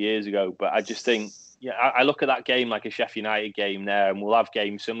couple of years ago, but I just think, I look at that game like a Sheffield United game there, and we'll have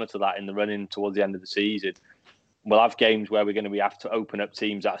games similar to that in the run-in towards the end of the season. We'll have games where we're going to have to open up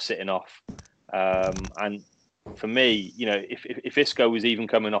teams that are sitting off. And for me, if Isco was even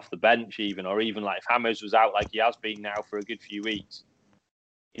coming off the bench or even like if Hammers was out like he has been now for a good few weeks,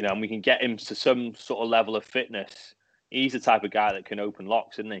 and we can get him to some sort of level of fitness. He's the type of guy that can open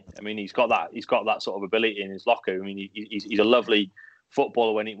locks, isn't he? I mean, he's got that sort of ability in his locker. I mean, he's a lovely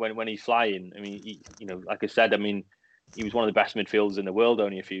footballer when he's flying. I mean, like I said, I mean, he was one of the best midfielders in the world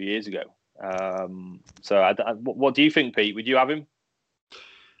only a few years ago. So, what do you think, Pete? Would you have him?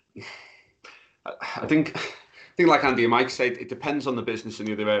 I think like Andy and Mike said, it depends on the business in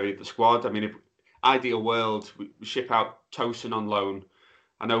the other area of the squad. I mean, if ideal world, we ship out Tosin on loan.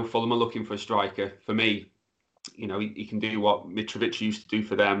 I know Fulham are looking for a striker. For me, you know, he can do what Mitrovic used to do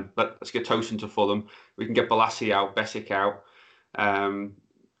for them. Let's get Tosin to Fulham. We can get Balassi out, Besic out.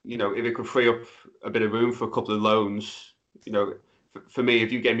 You know, if it could free up a bit of room for a couple of loans, you know, for me,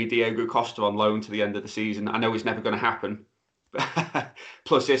 if you gave me Diego Costa on loan to the end of the season, I know it's never going to happen.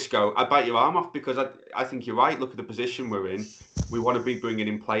 Plus Isco, I'd bite your arm off, because I think you're right. Look at the position we're in. We want to be bringing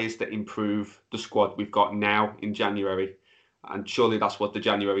in players that improve the squad we've got now in January. And surely that's what the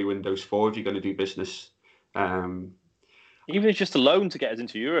January window's for, if you're going to do business. Even if it's just a loan to get us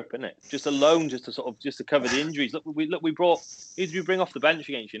into Europe, isn't it? Just a loan, just to cover the injuries. We brought. Who did we bring off the bench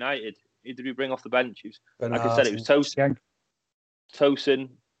against United? Who did we bring off the bench? Like I said, it was Tosin,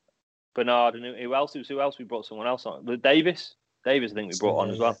 Bernard, and who else? Who else? We brought someone else on. Davis, I think we brought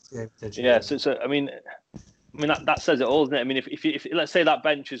on as well. Yeah. So I mean that says it all, doesn't it? I mean, if let's say that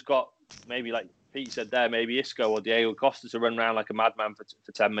bench has got maybe, like Pete said there, maybe Isco or Diego Costa to run around like a madman for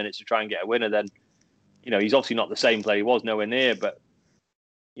 10 minutes to try and get a winner, then, you know, he's obviously not the same player he was, nowhere near. But,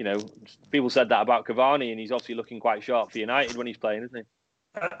 you know, people said that about Cavani, and he's obviously looking quite sharp for United when he's playing, isn't he?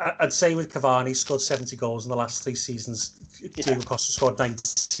 I'd say with Cavani, he scored 70 goals in the last 3 seasons. Diego Costa scored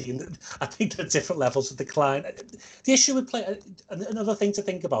 19. I think there are different levels of decline. The issue with play, another thing to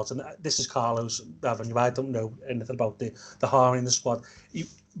think about, and this is Carlos Avenue, I don't know anything about the harmony in the squad. You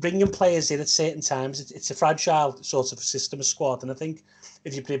bringing players in at certain times, it's a fragile sort of system of squad, and I think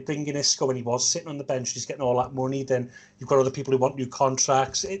if you bring in Isco when he was sitting on the bench, he's getting all that money, then you've got other people who want new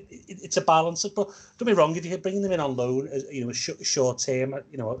contracts. It's a balance. But don't be wrong, if you're bringing them in on loan, you know, short term,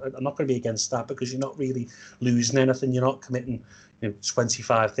 you know, I'm not going to be against that, because you're not really losing anything. You're not committing, you know,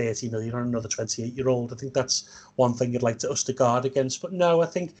 25, 30 million on another 28-year-old. I think that's one thing you'd like us to guard against. But no, I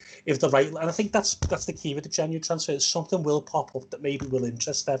think if the right, and I think that's the key with the January transfer, something will pop up that maybe will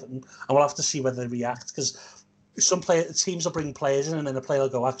interest Everton, and we'll have to see whether they react, because some teams will bring players in, and then the player will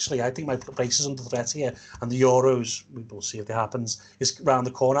go, actually, I think my place is under threat here, and the Euros, we'll see if it happens, is round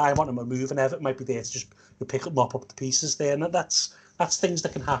the corner. I want them to move, and Everton might be there to just mop up the pieces there, and that's things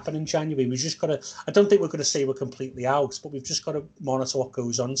that can happen in January. We've just got to, I don't think we're going to say we're completely out, but we've just got to monitor what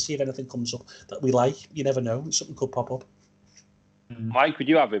goes on, see if anything comes up that we like. You never know, something could pop up. Mike, would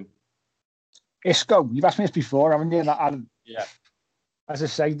you have him? Isco, you've asked me this before, haven't you? Yeah. As I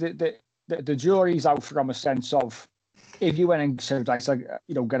say, the jury's out from a sense of, if you went and said, like,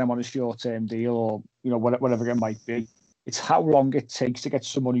 you know, get him on a short-term deal, or, you know, whatever it might be, it's how long it takes to get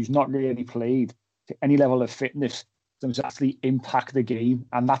someone who's not really played to any level of fitness to actually impact the game,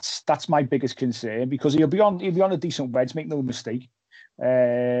 and that's my biggest concern, because he'll be on a decent wedge, make no mistake.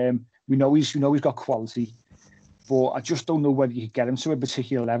 We know he's got quality, but I just don't know whether you could get him to a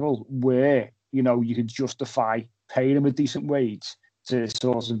particular level where, you know, you could justify paying him a decent wage to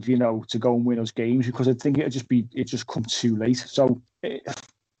sort of, you know, to go and win us games, because I think it just come too late. So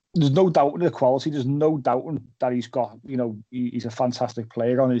there's no doubt in the quality. There's no doubting that he's got, you know, he's a fantastic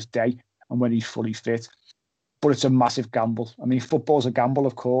player on his day and when he's fully fit. But it's a massive gamble. I mean, football's a gamble,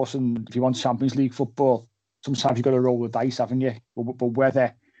 of course, and if you want Champions League football, sometimes you've got to roll the dice, haven't you?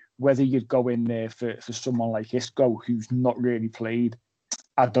 But whether you'd go in there for someone like Isco, who's not really played,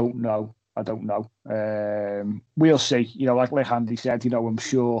 I don't know. We'll see. You know, like Andy said, you know, I'm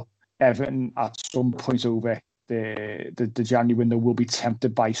sure Everton at some point over the January window will be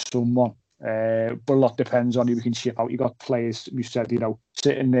tempted by someone. But a lot depends on who we can ship out. You got players, we said, you know,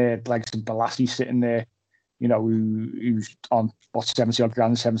 sitting there, like some Balassi sitting there, you know, who's on 70-odd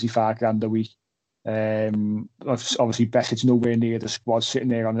grand, 75 grand a week. Obviously Besic's nowhere near the squad, sitting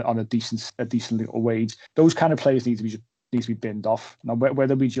there on a decent little wage. Those kind of players need to be binned off. Now,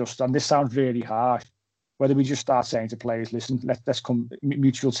 whether we just, and this sounds really harsh, whether we just start saying to players, listen, let's come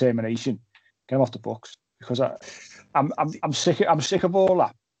mutual termination, get them off the books, because I'm sick of all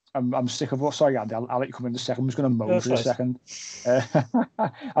that. I'm sick of all. Sorry, Andy, I'll let you come in a second. I'm just going to moan for a second.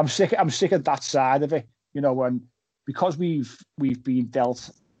 I'm sick of that side of it, you know, and because we've been dealt,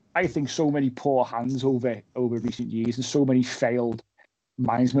 I think, so many poor hands over recent years, and so many failed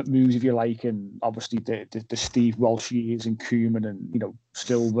management moves, if you like, and obviously the Steve Walsh years and Koeman and, you know,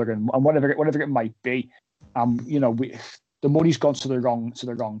 Silver and whatever it might be. You know, the money's gone to the wrong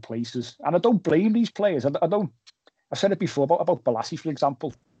places, and I don't blame these players. I said it before about Balassi, for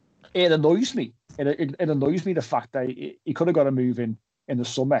example. It annoys me. It annoys me, the fact that he could have got a move in the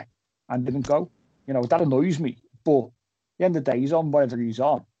summer and didn't go. You know, that annoys me. But at the end of the day, he's on whatever he's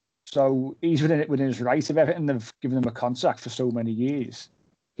on. So he's within his right. If Everton have given him a contract for so many years,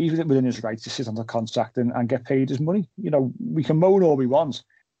 he's within his right to sit on the contract and get paid his money. You know, we can moan all we want,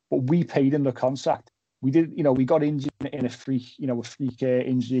 but we paid him the contract. We did, you know, we got injured in a freak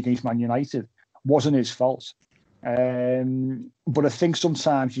injury against Man United. Wasn't his fault. But I think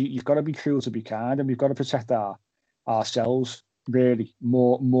sometimes you've got to be cruel to be kind, and we've got to protect ourselves really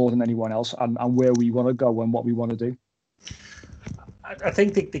more than anyone else, and where we want to go and what we want to do. I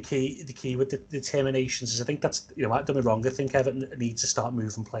think the key with the determinations is, I think that's, don't get me wrong, I think Everton needs to start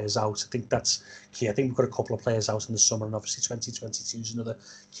moving players out. I think that's key. I think we've got a couple of players out in the summer, and obviously 2022 is another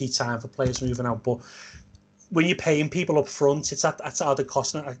key time for players moving out. But when you're paying people up front, it's at how the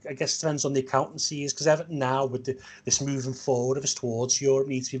cost. I guess it depends on the accountancy, because Everton now, with this moving forward of us towards Europe,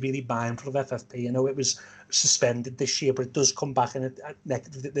 needs to be really mindful of FFP. I know it was suspended this year, but it does come back for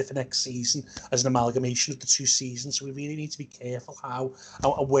next season as an amalgamation of the two seasons. So we really need to be careful how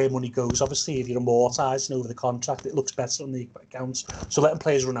and where money goes. Obviously, if you're amortising over the contract, it looks better on the accounts. So letting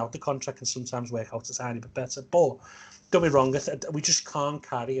players run out the contract can sometimes work out a tiny bit better. But don't be wrong, we just can't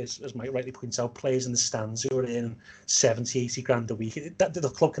carry, as Mike rightly points out, players in the stands who are earning 70, 80 grand a week.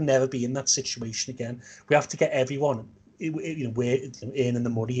 The club can never be in that situation again. We have to get everyone, earning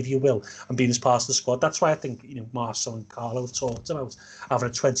the money, if you will, and being as part of the squad. That's why I think, Marcel and Carlo have talked about having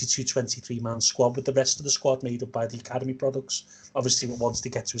a 22, 23-man squad with the rest of the squad made up by the academy products. Obviously, once they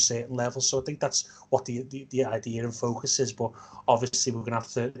get to a certain level. So I think that's what the idea and focus is. But obviously, we're going to have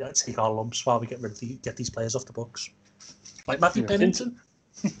to take our lumps while we get these players off the books. Like Matthew Pennington.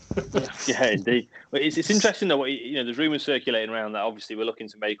 Yeah, indeed. Well, it's interesting though. There's rumours circulating around that obviously we're looking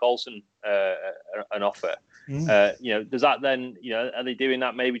to make Olsen an offer. Does that then? Are they doing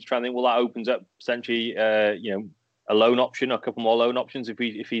that maybe to try and think? Well, that opens up potentially, a loan option, a couple more loan options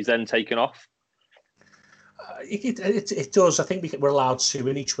if he's then taken off. It does. I think we're allowed 2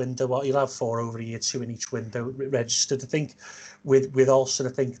 in each window. Well, you'll have 4 over a year, 2 in each window registered. I think with Olsen, I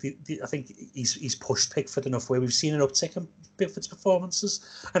think he's pushed Pickford enough where we've seen an uptick in Pickford's performances.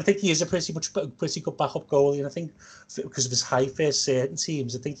 And I think he is a pretty good backup goalie. And I think because of his high for certain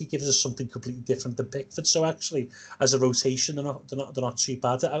teams, I think he gives us something completely different than Pickford. So actually, as a rotation, they're not too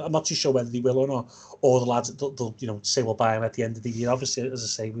bad. I'm not too sure whether they will or not. Or the lads they'll say we'll buy him at the end of the year. Obviously, as I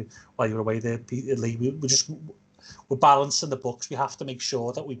say, while you were away there, Lee, we're balancing the books. We have to make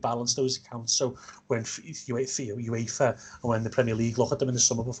sure that we balance those accounts. So when UEFA and when the Premier League look at them in the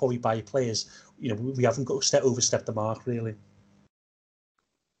summer before we buy players, we haven't overstepped the mark really.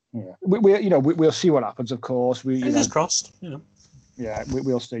 Yeah, we'll see what happens. Of course, fingers crossed. Yeah,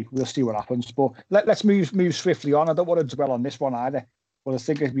 we'll see. We'll see what happens. But let's move swiftly on. I don't want to dwell on this one either. But I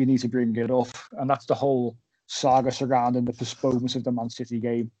think we need to bring it up, and that's the whole saga surrounding the postponement of the Man City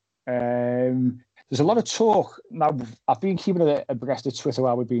game. There's a lot of talk now. I've been keeping abreast of Twitter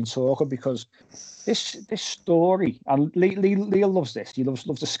while we've been talking, because this story, and Leo loves this. He loves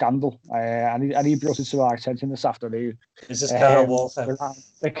the scandal, and he brought it to our attention this afternoon. Is this Kyle Walker?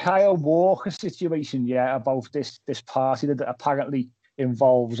 The Kyle Walker situation, yeah, about this party that apparently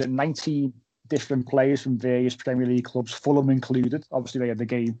involves 19 different players from various Premier League clubs, Fulham included. Obviously, they had the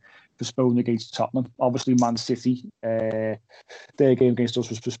game postponed against Tottenham. Obviously, Man City, their game against us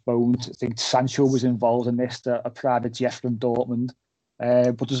was postponed. I think Sancho was involved in this, a private jet from Dortmund.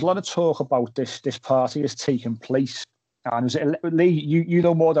 But there's a lot of talk about this party has taken place. And was it, Lee, you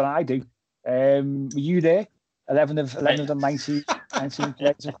know more than I do. Were you there? 11 of the 19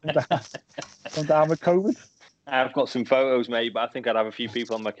 players have come down with COVID. I've got some photos, mate, but I think I'd have a few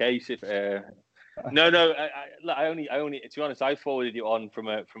people on my case if. No. I only. To be honest, I forwarded you on from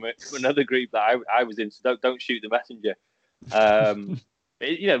another group that I was in. So don't shoot the messenger.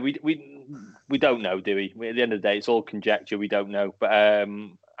 We don't know, do we? At the end of the day, it's all conjecture. We don't know. But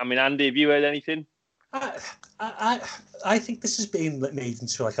Andy, have you heard anything? I think this has been made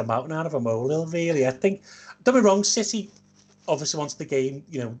into like a mountain out of a molehill. Really, I think. Don't be wrong, City obviously wants the game,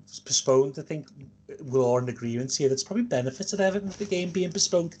 postponed. I think we're all in agreement here. That's probably benefited Everton with the game being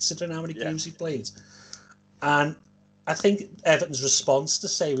postponed, considering how many games he played. And I think Everton's response to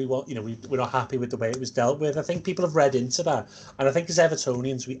say we're not happy with the way it was dealt with, I think people have read into that. And I think as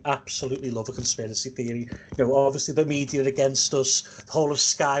Evertonians, we absolutely love a conspiracy theory. Obviously the media are against us. The whole of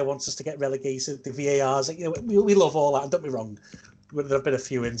Sky wants us to get relegated. The VARs, we love all that. And don't be wrong. There have been a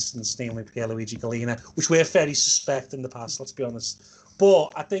few incidents, namely Pierluigi Collina, which we're fairly suspect in the past, let's be honest.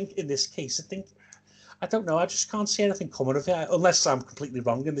 But I think in this case, I don't know, I just can't see anything coming of it, unless I'm completely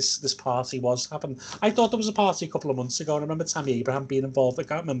wrong and this party was happening. I thought there was a party a couple of months ago, and I remember Tammy Abraham being involved. I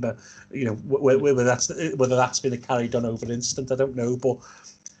can't remember, whether that's been a carried on over incident. I don't know, but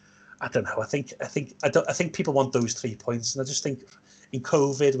I don't know. I think people want those 3 points, and I just think in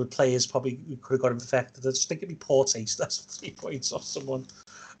COVID, with players probably could have got infected, I just think it'd be poor taste. That's 3 points off someone.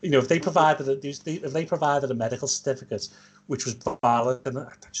 If they provided a medical certificate which was valid, then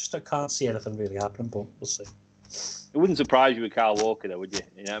I can't see anything really happening. But we'll see. It wouldn't surprise you with Kyle Walker, though, would you?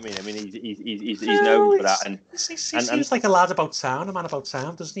 You know what I mean? I mean, he's known for that, and he seems like a lad about town, a man about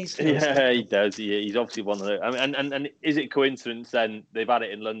town, doesn't he? Yeah, he does. He's obviously one of the. I mean, and is it coincidence then they've had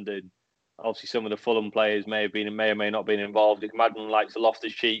it in London? Obviously, some of the Fulham players may or may not been involved. You can imagine like the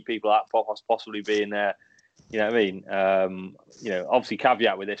Loftus-Cheek people that possibly being there. You know what I mean? Obviously,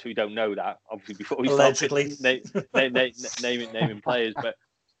 caveat with this, we don't know that. Obviously, before we allegedly naming players, but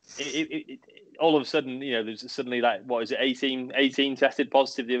it all of a sudden, there's suddenly like, what is it, 18 tested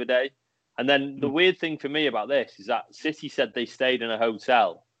positive the other day. And then the weird thing for me about this is that City said they stayed in a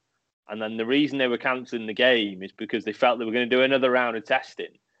hotel. And then the reason they were cancelling the game is because they felt they were going to do another round of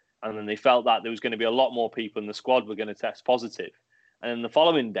testing. And then they felt that there was going to be a lot more people in the squad were going to test positive. And then the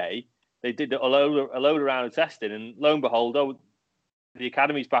following day, they did a load of round of testing. And lo and behold, the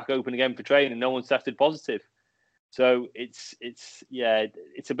academy's back open again for training. No one's tested positive. So it's a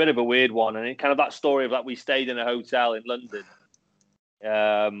bit of a weird one, and it kind of that story of that we stayed in a hotel in London.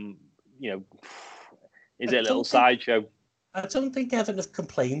 Is it a little sideshow? I don't think Everton have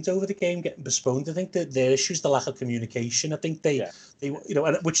complained over the game getting postponed. I think that their issue is the lack of communication. I think they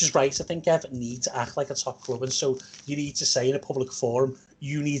which is right. I think Everton need to act like a top club, and so you need to say in a public forum,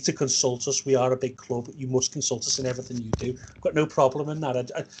 you need to consult us. We are a big club. You must consult us in everything you do. I've got no problem in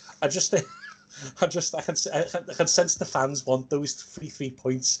that. I just think. I can sense the fans want those three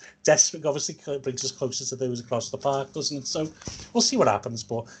points. Desperate, obviously, brings us closer to those across the park, doesn't it? So we'll see what happens.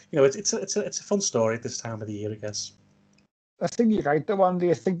 But it's a fun story at this time of the year, I guess. I think you're right, though,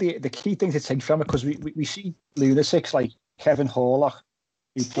 Andy. I think the key thing to take from it, because we see lunatics like Kevin Horlock,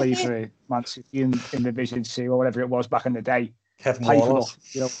 who played for Man City in Division 2 or whatever it was back in the day. Kevin Horlock.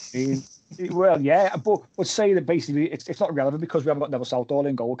 Well, yeah, but say that basically it's not relevant because we haven't got Neville Southall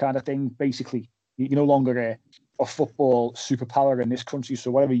in goal, kind of thing. Basically, you're no longer a football superpower in this country, so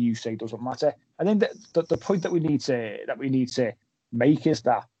whatever you say doesn't matter. I think that the point that we need to make is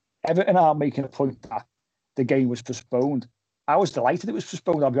that Everton are making a point that the game was postponed. I was delighted it was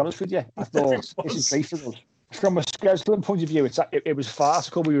postponed. I'll be honest with you. I thought this is great for us. From a scheduling point of view, it was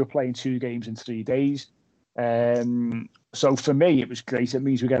farcical. We were playing 2 games in 3 days. So for me, it was great. It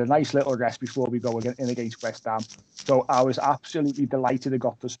means we get a nice little rest before we go in against West Ham. So I was absolutely delighted it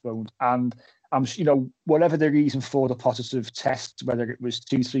got postponed. And whatever the reason for the positive test, whether it was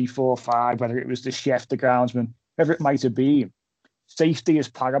 2, 3, 4, 5, whether it was the chef, the groundsman, whatever it might have been, safety is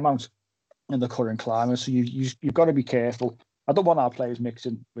paramount in the current climate. So you've got to be careful. I don't want our players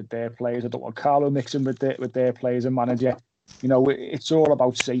mixing with their players. I don't want Carlo mixing with their players and manager. It's all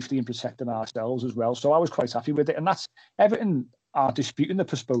about safety and protecting ourselves as well. So I was quite happy with it. And that's Everton are disputing the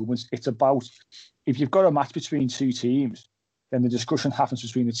postponements. It's about, if you've got a match between 2 teams, then the discussion happens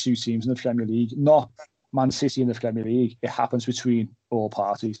between the 2 teams in the Premier League, not Man City in the Premier League. It happens between all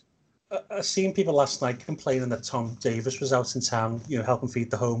parties. I've seen people last night complaining that Tom Davis was out in town, helping feed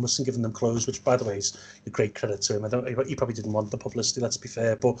the homeless and giving them clothes, which, by the way, is a great credit to him. He probably didn't want the publicity, let's be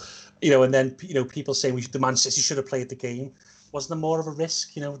fair. But, and then, people saying the Man City should have played the game. Wasn't there more of a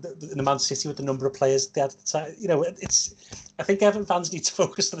risk, in the Man City with the number of players they had at the time? I think Everton fans need to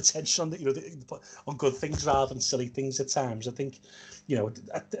focus their attention on on good things rather than silly things at times. I think,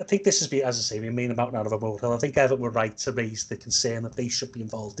 I think this has been, as I say, we mean about out of a molehill. I think Everton were right to raise the concern that they should be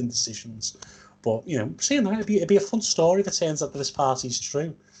involved in decisions. But, saying that, it'd be a fun story if it turns out that this party's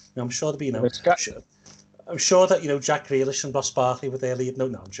true. I'm sure there'd be, I'm sure that, Jack Grealish and Ross Barkley were there leading. No,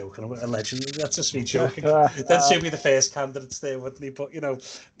 I'm joking. I'm a legend. That's just me joking. That should be the first candidates there, wouldn't he? But,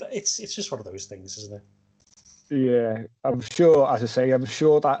 it's just one of those things, isn't it? Yeah, I'm sure, as I say,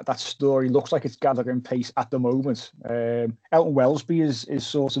 that story looks like it's gathering pace at the moment. Elton Wellesby is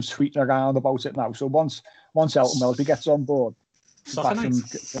sort of tweeting around about it now. So once Elton Wellesby gets on board, back from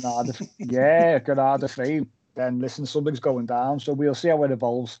Granada fame, then listen, something's going down. So we'll see how it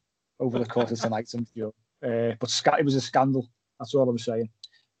evolves over the course of tonight, I'm sure. But it was a scandal. That's all I'm saying.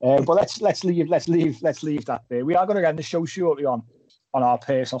 But let's leave that there. We are going to end the show shortly on our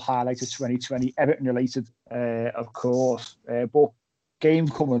personal highlights of 2020, Everton related, of course. But game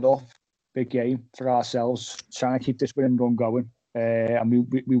coming up, big game for ourselves. Trying to keep this winning run going. And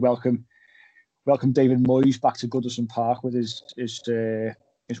we welcome David Moyes back to Goodison Park with his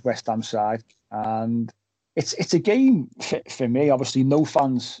West Ham side, and it's a game for me. Obviously, no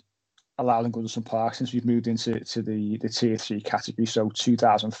fans allowed in Goodison Park since we've moved into the Tier 3 category, so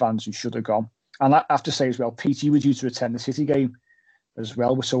 2,000 fans who should have gone. And I have to say as well, Pete, you were due to attend the City game as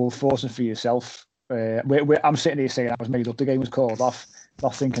well, so unfortunate for yourself. I'm sitting here saying I was made up, the game was called off,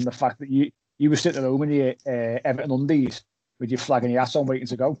 not thinking the fact that you were sitting at home in your Everton undies with your flag and your hat on waiting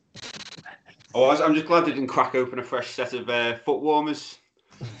to go. Oh, I'm just glad they didn't crack open a fresh set of foot warmers.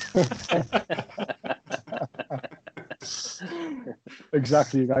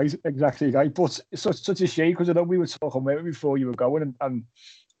 Exactly, guys. Exactly, guys. But it's such a shame because I know we were talking about it before you were going, and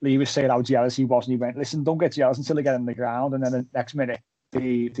Lee was saying how jealous he was, and he went, "Listen, don't get jealous until they get in the ground." And then the next minute,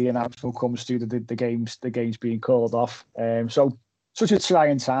 the announcement comes through that the game's being called off. So such a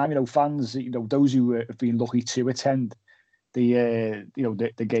trying time, fans, those who have been lucky to attend the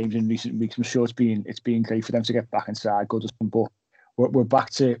games in recent weeks. I'm sure it's been great for them to get back inside Goodison, but we're back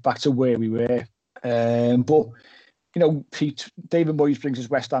to where we were. But Pete, David Moyes brings his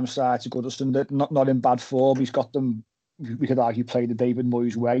West Ham side to Goodison. They're not in bad form. He's got them. We could argue play the David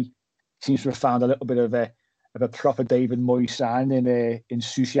Moyes way. Seems to have found a little bit of a proper David Moyes sign in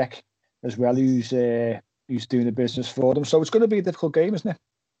Soucek as well, who's doing the business for them. So it's going to be a difficult game, isn't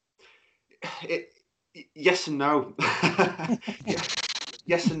it? Yes and no.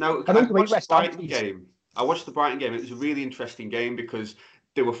 Yes and no. I watched the Brighton game. It was a really interesting game because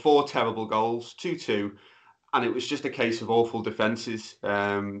there were 4 terrible goals, 2-2, and it was just a case of awful defences.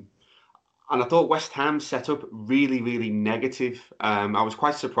 And I thought West Ham set up really, really negative. I was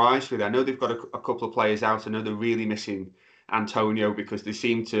quite surprised with it. I know they've got a couple of players out. I know they're really missing Antonio because they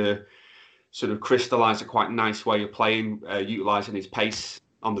seem to sort of crystallise a quite nice way of playing, utilising his pace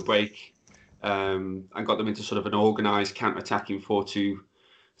on the break. And got them into sort of an organised counter-attacking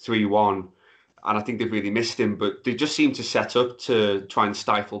 4-2-3-1. And I think they've really missed him, but they just seemed to set up to try and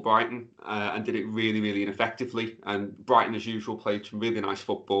stifle Brighton and did it really, really ineffectively. And Brighton, as usual, played some really nice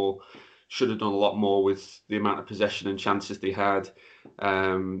football. Should have done a lot more with the amount of possession and chances they had.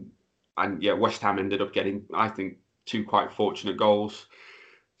 And yeah, West Ham ended up getting, I think, 2 quite fortunate goals.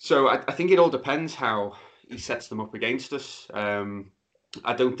 So I think it all depends how he sets them up against us.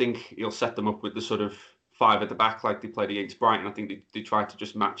 I don't think he'll set them up with the sort of 5 at the back like they played against Brighton. I think they tried to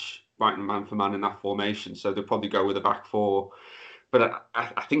just match Brighton man for man in that formation. So they'll probably go with a back 4. But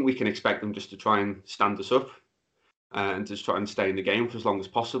I think we can expect them just to try and stand us up and just try and stay in the game for as long as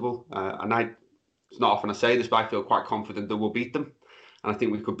possible. It's not often I say this, but I feel quite confident that we'll beat them. And I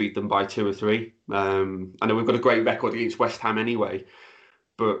think we could beat them by 2 or 3. I know we've got a great record against West Ham anyway.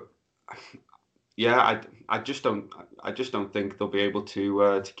 But yeah, I just don't think they'll be able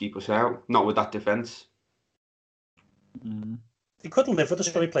to keep us out. Not with that defence. They couldn't live with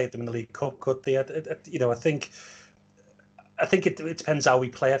us when we played them in the League Cup, could they? I think it depends how we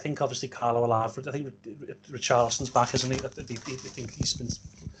play. I think obviously Carlo will have. I think Richarlison's back, isn't he? I think he's been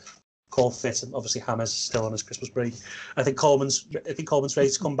called fit, and obviously Hammer's still on his Christmas break. I think Coleman's ready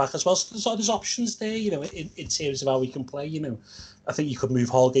to come back as well. So there's options there, in terms of how we can play. I think you could move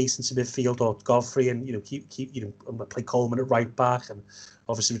Holgate into midfield or Godfrey, and keep play Coleman at right back, and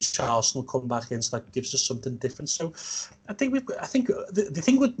obviously Richarlison will come back in, so that gives us something different. So I think the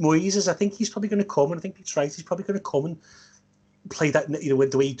thing with Moyes is I think he's probably going to come, and I think Pete's right. He's probably going to come and play that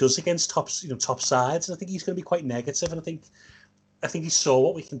with the way he does against top sides, and I think he's going to be quite negative. And I think he saw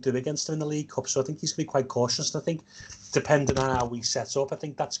what we can do against him in the League Cup, so I think he's going to be quite cautious. And I think, depending on how we set up, I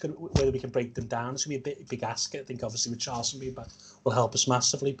think that's going to, whether we can break them down. It's going to be a big ask. I think obviously with Charleston being back will help us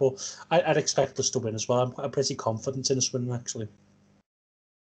massively, but I'd expect us to win as well. I'm pretty confident in us winning, actually.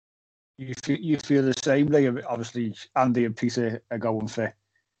 You feel the same way? Obviously, Andy and Peter are going for,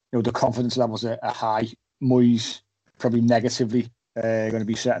 the confidence levels are high. Moyes probably negatively going to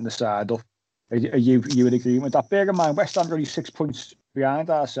be setting the side up. Are you in agreement with that? Bear in mind, West Ham are only 6 points behind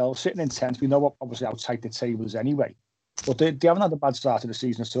ourselves, sitting in 10th. We know obviously how tight the table is anyway. But they haven't had a bad start to the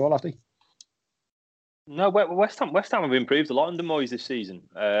season at all, have they? No, West Ham have improved a lot under Moyes this season.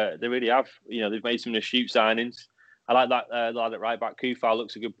 They really have. They've made some astute signings. I like that lad at right back. Kufal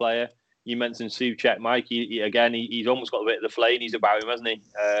looks a good player. You mentioned Soucek, Mike. He's almost got a bit of the Flaney's about him, hasn't he?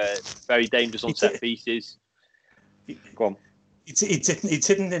 Very dangerous on set pieces. Go on. He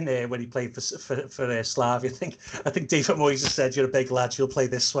didn't in there when he played for Slavia. I think David Moyes has said, "You're a big lad, you'll play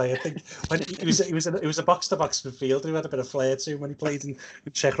this way." I think when he was a box to box midfielder who had a bit of flair to him when he played in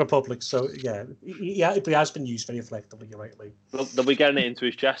Czech Republic. So yeah, he has been used very effectively. You're right, Lee. They'll be getting it into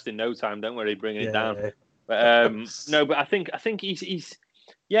his chest in no time. Don't worry, bringing it down. But no, but I think he's.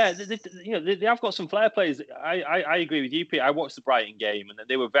 Yeah, they have got some flair players. I agree with you, Pete. I watched the Brighton game and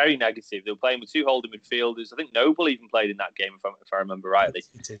they were very negative. They were playing with 2 holding midfielders. I think Noble even played in that game, if I remember rightly.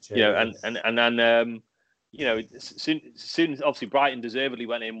 And then soon obviously Brighton deservedly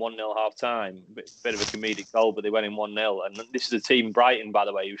went in 1-0 half time. Bit of a comedic goal, but they went in 1-0. And this is a team, Brighton, by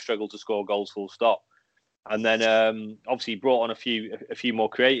the way, who struggled to score goals full stop. And then obviously brought on a few more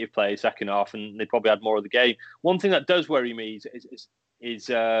creative players second half, and they probably had more of the game. One thing that does worry me is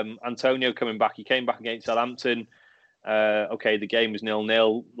Antonio coming back. He came back against Southampton. The game was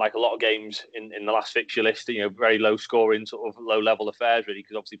 0-0, like a lot of games in the last fixture list. Very low scoring, sort of low level affairs, really,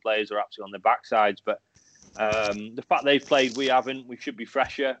 because obviously players are absolutely on their backsides. But The fact they've played, we haven't. We should be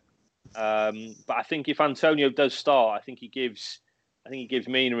fresher. But I think if Antonio does start, I think he gives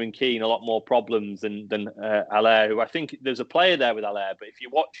Mina and Keane a lot more problems than Haller, who I think there's a player there with Haller. But if you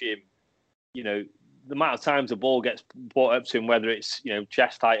watch him, the amount of times the ball gets brought up to him, whether it's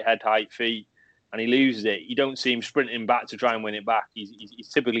chest height, head height, feet, and he loses it, you don't see him sprinting back to try and win it back. He's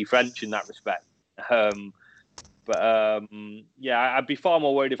typically French in that respect. I'd be far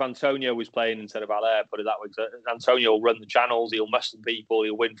more worried if Antonio was playing instead of Haller, put it that way. Because Antonio will run the channels, he'll muscle people,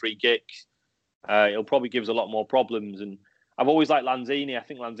 he'll win free kicks. He'll probably give us a lot more problems. And I've always liked Lanzini. I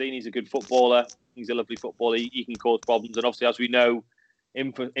think Lanzini's a good footballer. He's a lovely footballer. He can cause problems. And obviously, as we know,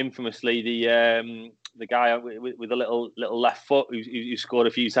 infamously, the guy with a little left foot who scored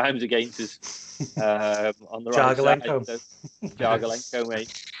a few times against us on the right side. Jargolenko,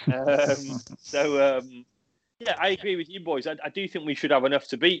 mate. Yeah, I agree with you boys. I do think we should have enough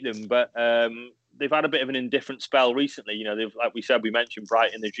to beat them, but they've had a bit of an indifferent spell recently. They've, like we said, we mentioned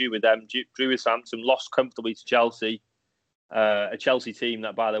Brighton, they drew with them, drew with Southampton, lost comfortably to Chelsea, a Chelsea team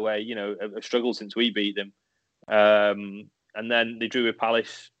that, by the way, have struggled since we beat them. And then they drew with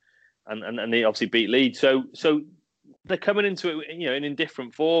Palace, and they obviously beat Leeds. So they're coming into it, in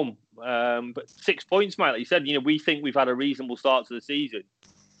indifferent form. But 6 points, Mike, like you said, we think we've had a reasonable start to the season,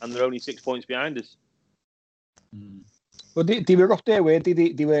 and they're only 6 points behind us. Well, they were up there, weren't they?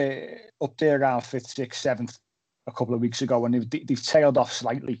 They were up there around 5th, 6th, 7th a couple of weeks ago, and they've tailed off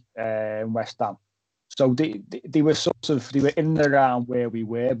slightly in West Ham. So they were in and around where we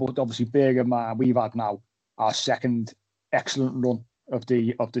were, but obviously bear in mind we've had now our second excellent run of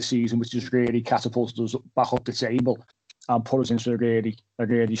the season, which has really catapulted us back up the table and put us into a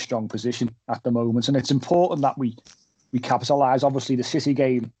really strong position at the moment. And it's important that we capitalise. Obviously, the City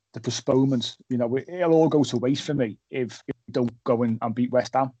game, the postponements, it'll all go to waste for me if we don't go in and beat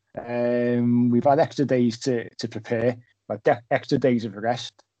West Ham. We've had extra days to prepare, extra days of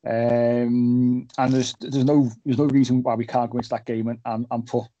rest, and there's no reason why we can't go into that game and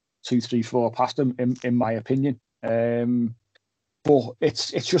put 2, 3, 4 past them, in my opinion. But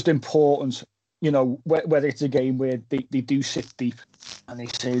it's just important, whether it's a game where they do sit deep and they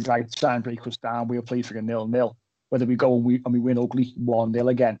say, right, try and break us down, we'll play for a 0-0. Whether we go and we win ugly 1-0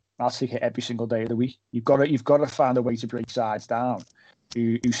 again, I'll take it every single day of the week. You've got to find a way to break sides down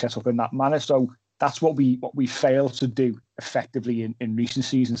who set up in that manner. So that's what we failed to do effectively in recent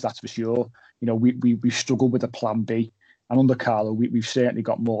seasons. That's for sure. We've struggled with a plan B, and under Carlo, we've certainly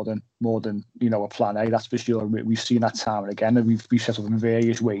got more than a plan A. That's for sure. We've seen that time and again, and we've set up in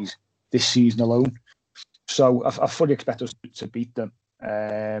various ways this season alone. So I fully expect us to beat them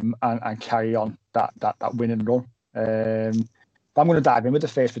and carry on that winning run. I'm going to dive in with the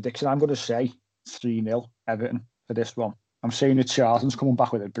first prediction. I'm going to say 3-0 Everton for this one. I'm saying that Charlton's coming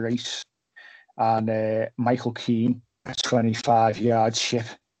back with a brace, and Michael Keane a 25-yard chip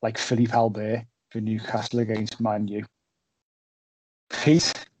like Philippe Albert for Newcastle against Man U.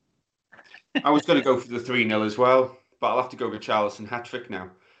 Pete? I was going to go for the 3-0 as well, but I'll have to go with Charlton hat-trick now.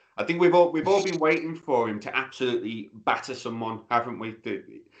 I think we've all been waiting for him to absolutely batter someone, haven't we?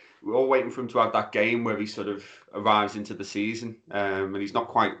 We're all waiting for him to have that game where he sort of arrives into the season, and he's not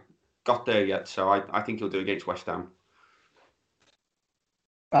quite got there yet. So I think he'll do it against West Ham.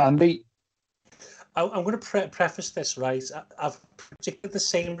 Andy? I'm going to preface this, right? I've predicted the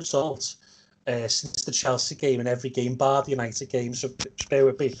same result since the Chelsea game and every game bar the United game. So bear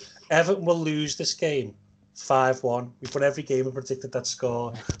with me. Everton will lose this game 5-1. We've won every game and predicted that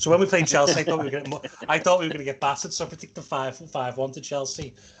score. So when we played Chelsea, I thought we were going to get battered. So I predicted 5-1 to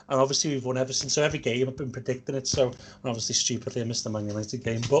Chelsea, and obviously we've won ever since. So every game I've been predicting it. So obviously stupidly I missed the Man United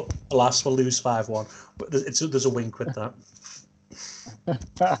game, but alas, we'll lose 5-1. But there's a wink with that.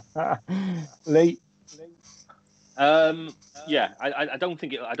 Lee. I don't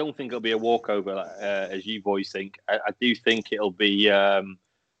think it'll be a walkover as you boys think. I do think it'll be.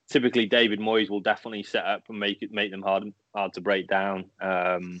 Typically, David Moyes will definitely set up and make them hard to break down.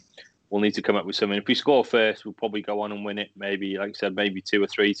 We'll need to come up with something. If we score first, we'll probably go on and win it. Maybe, like I said, maybe 2 or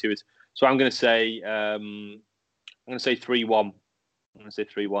 3. So I'm going to say 3-1. I'm going to say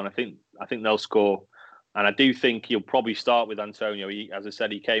 3-1. I think they'll score, and I do think he'll probably start with Antonio. As I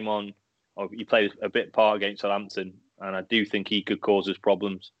said, he came on, or he played a bit part against Southampton, and I do think he could cause us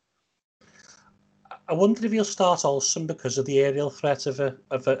problems. I wonder if he'll start Olsen because of the aerial threat of an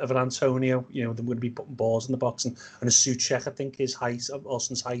Antonio. They're going to be putting balls in the box, and a Souček, I think,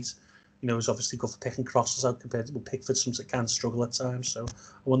 Olsen's height, is obviously good for picking crosses out compared to Pickford. Some that can struggle at times. So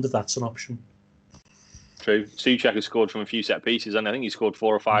I wonder if that's an option. True. Souček has scored from a few set pieces, and I think he scored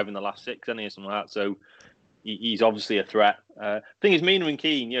 4 or 5 in the last 6, hasn't he, or something like that. So he's obviously a threat. Thing is, Mina and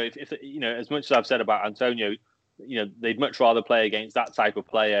Keane, if as much as I've said about Antonio, they'd much rather play against that type of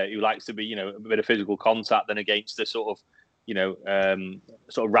player who likes to be, a bit of physical contact than against the sort of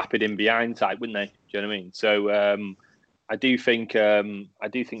rapid in behind type, wouldn't they? Do you know what I mean? So I do think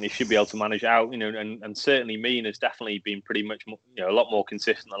they should be able to manage it out, and certainly Mina's definitely been pretty much a lot more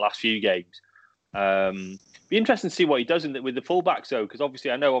consistent the last few games. Be interesting to see what he does with the fullbacks though, because obviously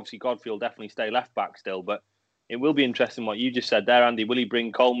Godfrey will definitely stay left back still, but it will be interesting what you just said there, Andy. Will he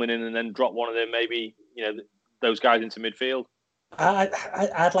bring Coleman in and then drop one of them, maybe those guys into midfield?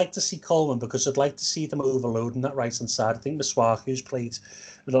 I'd like to see Coleman, because I'd like to see them overloading that right hand side. I think Masuaku, who's played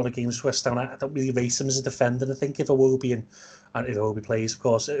a lot of games for West Ham, I don't really rate him as a defender. I think if Iwobi plays, of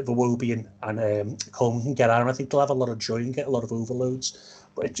course, if Iwobi and Coleman can get at him, I think they'll have a lot of joy and get a lot of overloads.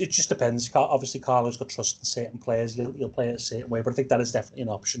 But it just depends. Obviously, Carlo's got trust in certain players. He'll play it a certain way, but I think that is definitely an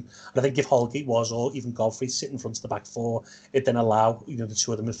option. And I think if Holgate was, or even Godfrey, sit in front of the back four, it then allow the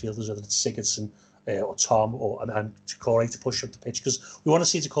two of the midfielders, whether it's Sigurdsson or Tom and Decore, to push up the pitch, because we want to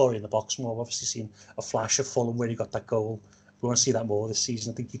see Decore in the box more. We've obviously seen a flash of Fulham where he got that goal. We want to see that more this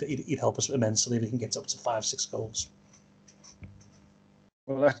season. I think he'd help us immensely if he can get up to 5-6 goals.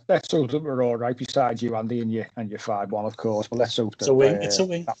 Well, let's hope that we're all right beside you, Andy, and your 5-1, of course. But let's hope that it's a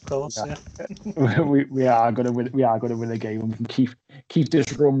win, of course. Yeah. we are going to win. We are going to win a game, and we can keep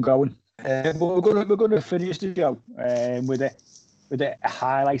this run going. But we're going to finish the show with a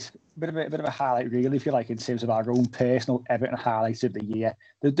highlight, a bit of a highlight, really, if you like, in terms of our own personal Everton highlights of the year.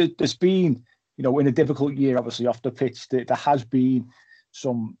 There's been, in a difficult year, obviously off the pitch, there has been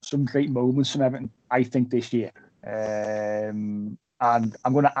some great moments from Everton, I think, this year. And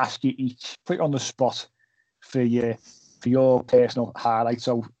I'm going to ask you each, put it on the spot for your personal highlight.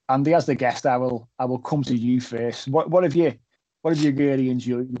 So, Andy, as the guest, I will come to you first. What have you really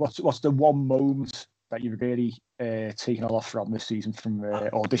enjoyed? What's the one moment that you've really taken a lot from this season,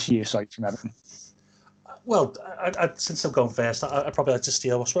 or this year, sorry, from Everton? Well, since I'm going first, I'd probably like to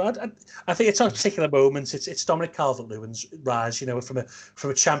steal one. I think it's not a particular moment. It's Dominic Calvert-Lewin's rise, from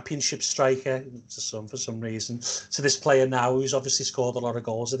a championship striker for some reason to this player now who's obviously scored a lot of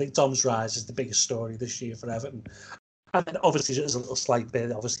goals. I think Dom's rise is the biggest story this year for Everton. And then obviously there's a little slight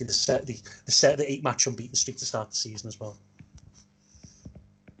bit, obviously the 8-match unbeaten streak to start the season as well.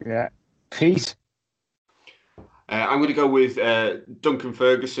 Yeah, Pete. I'm going to go with Duncan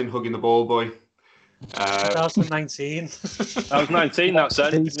Ferguson hugging the ball boy. 2019. That was 19, that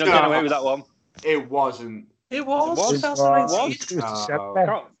said. You're not getting away with that one. It wasn't. It was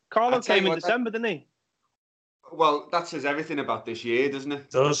 2019. Carlo came in December, didn't he? Well, that says everything about this year, doesn't it?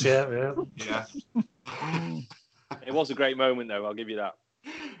 It does, yeah. It was a great moment, though, I'll give you that.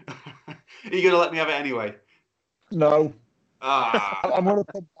 Are you going to let me have it anyway? No. I'm going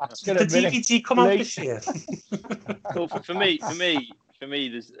to come back. Did the DVD come out this year? So for me,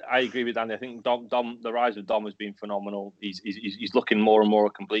 I agree with Andy. I think Dom, the rise of Dom has been phenomenal. He's looking more and more a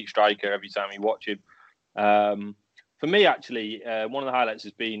complete striker every time you watch him. For me, actually, one of the highlights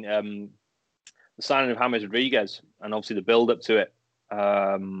has been the signing of James Rodriguez, and obviously the build up to it,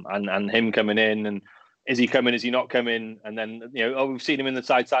 and him coming in, and is he coming? Is he not coming? And then we've seen him in the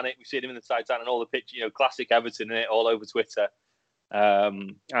Titanic. We've seen him in the Titanic, and all the pictures, classic Everton in it, all over Twitter.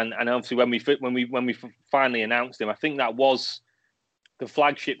 And obviously when we finally announced him, I think that was the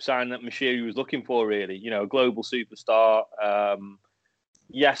flagship sign that Mashiri was looking for, really. A global superstar.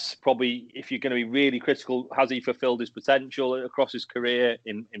 Yes, probably if you're going to be really critical, has he fulfilled his potential across his career?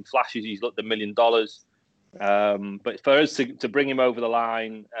 In flashes, he's looked $1 million. But for us to bring him over the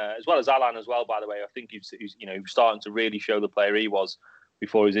line, as well as Alan as well, by the way, I think he's starting to really show the player he was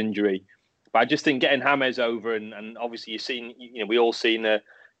before his injury. But I just think getting James over, and obviously you've seen, we all seen the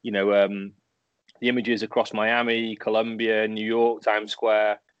images across Miami, Colombia, New York, Times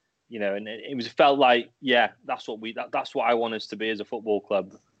Square, and it felt like, that's what I want us to be as a football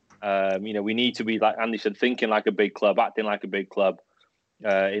club. We need to be, like Andy said, thinking like a big club, acting like a big club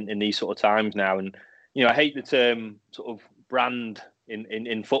in these sort of times now. And I hate the term sort of brand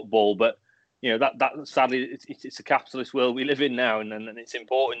in football, but that sadly it's a capitalist world we live in now, and it's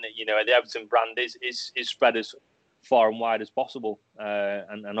important that the Everton brand is spread as far and wide as possible,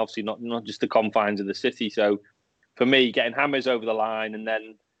 and obviously not just the confines of the city. So for me, getting James over the line, and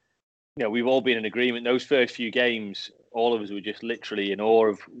then we've all been in agreement. Those first few games, all of us were just literally in awe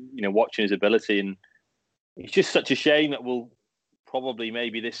of watching his ability, and it's just such a shame that we'll probably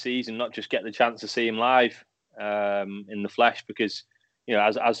maybe this season not just get the chance to see him live in the flesh, because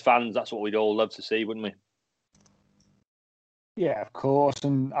as fans, that's what we'd all love to see, wouldn't we? Yeah, of course,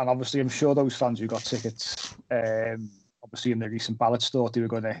 and obviously I'm sure those fans who got tickets obviously in the recent ballots thought they were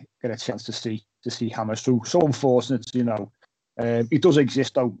going to get a chance to see Hammers. So unfortunate, he does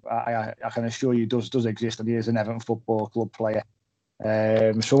exist though. I can assure you, does exist, and he is an Everton Football Club player.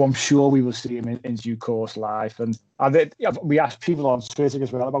 So I'm sure we will see him in due course live. And we asked people on Twitter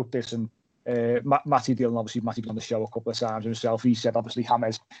as well about this, and Matty Dillon, obviously Matty been on the show a couple of times himself. He said obviously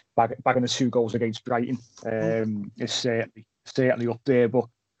Hammers bagging the 2 goals against Brighton is certainly up there. But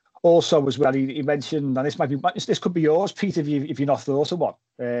also as well, he mentioned, and this could be yours, Pete, if you're not thought of one,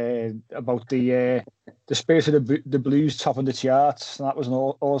 about the Spirit of the Blues topping the charts. And that was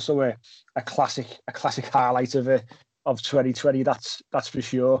also a classic highlight of 2020. That's for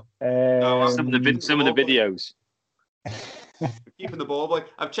sure. Some of the videos. Keeping the ball, boy.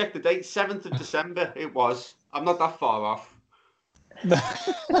 I've checked the date. 7th of December. It was. I'm not that far off.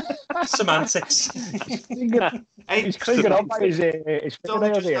 Semantics. He's clinging on by his It's only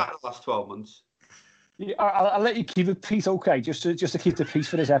just started the last 12 months. Yeah, I'll let you keep it, Pete. Okay, just to keep the peace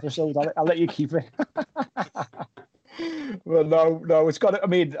for this episode, I'll let you keep it. Well, no, it's got. I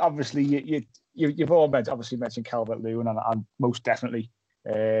mean, obviously, you've all mentioned Calvert-Lewin, and most definitely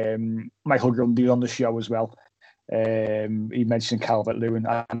Michael Grundy on the show as well. He mentioned Calvert-Lewin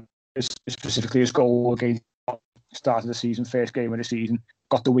and specifically his goal against start of the season, first game of the season,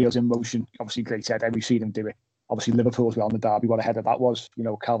 got the wheels in motion. Obviously, great header. We've seen him do it. Obviously, Liverpool as well in the derby. What a header that was.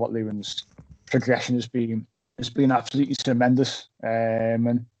 Calvert-Lewin's progression has been absolutely tremendous.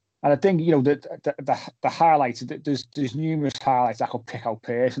 And I think the highlights. There's numerous highlights I could pick out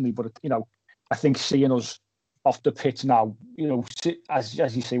personally, but I think seeing us off the pitch now, as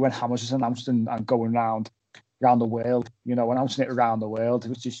you say, when Hammers was announced and going around the world, announcing it around the world,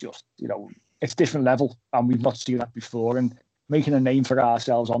 which is just it's different level, and we've not seen that before. And making a name for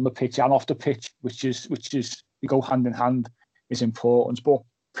ourselves on the pitch and off the pitch, which is we go hand in hand, is important. But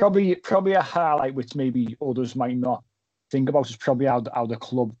probably a highlight which maybe others might not think about is probably how the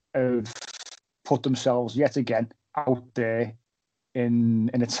club have put themselves yet again out there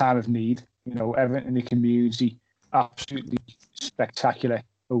in a time of need. Everything in the community absolutely spectacular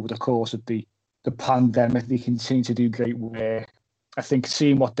over the course of the pandemic. They continue to do great work. I think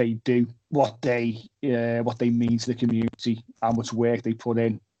seeing what they do, what they mean to the community, and much work they put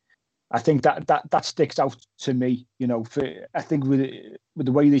in, I think that sticks out to me. I think with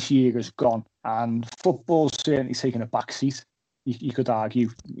the way this year has gone, and football's certainly taken a back seat. You could argue,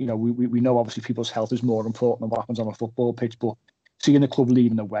 we know obviously people's health is more important than what happens on a football pitch, but seeing the club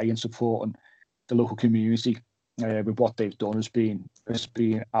leading the way and supporting the local community with what they've done has been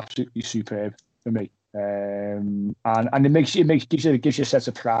absolutely superb for me. And it gives you a sense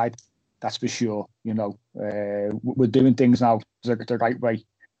of pride, that's for sure. We're doing things now the right way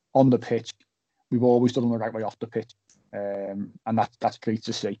on the pitch. We've always done them the right way off the pitch, and that's great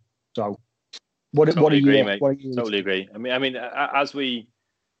to see. So, Totally agree. I mean, as we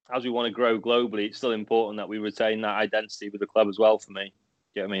want to grow globally, it's still important that we retain that identity with the club as well. For me,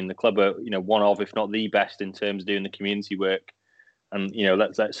 I mean, the club are one of, if not the best, in terms of doing the community work. And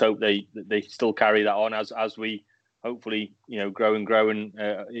let's hope they still carry that on as we hopefully grow and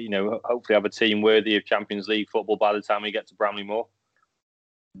hopefully have a team worthy of Champions League football by the time we get to Bramley Moor.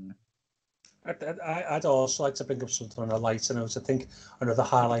 I'd also like to bring up something on a lighter note. I think another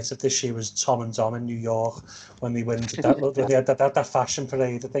highlight of this year was Tom and Dom in New York when they went that fashion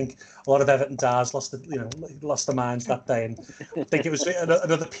parade. I think a lot of Everton Dars lost their minds that day, and I think it was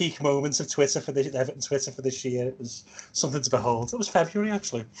another peak moment of Twitter for the Everton Twitter for this year. It was something to behold. It was February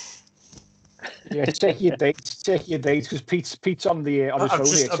actually. Yeah, check your dates because Pete's on his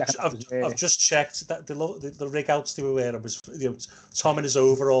phone. I've just checked that the rig outs they were wearing was Tom in his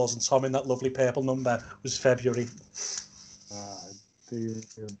overalls and Tom in that lovely purple number was February.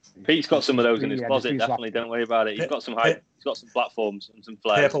 Pete's got some of those in his closet. Definitely, don't worry about it. He's got some hype. He's got some platforms and some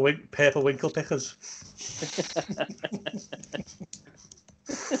flares. Purple winkle pickers.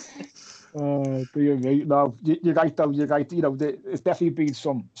 Dear me. No, you're right though. You're right. There's definitely been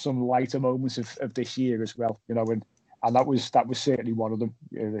some lighter moments of this year as well. And that was certainly one of them.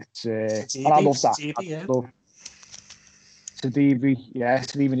 And I love that. Stevie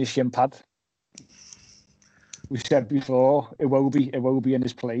his shin pad. We said before it will be in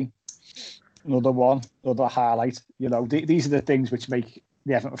his plane. Another highlight. These are the things which make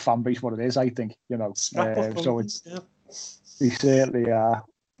the Everton fan base what it is. I think. So they certainly are.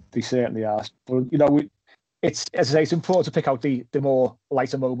 They certainly are. But it's, as I say, it's important to pick out the more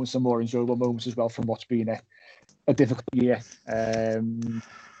lighter moments and more enjoyable moments as well from what's been a difficult year.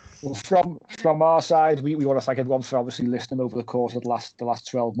 Well, from our side, we want to thank everyone for obviously listening over the course of the last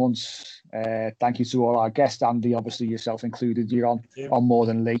 12 months. Thank you to all our guests, Andy, obviously yourself included. You're on more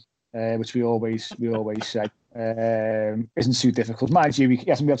than Lee, which we always say. isn't too difficult. Mind you, he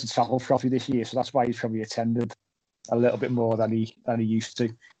hasn't been able to tackle properly this year, so that's why he's probably attended a little bit more than he used to.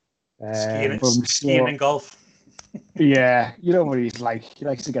 Skiing and golf. Yeah, you know what he's like. He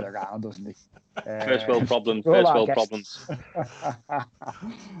likes to get around, doesn't he? First world problems. Problems.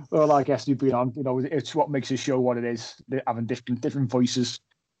 Well, I guess you've been on. It's what makes a show what it is. They're having different voices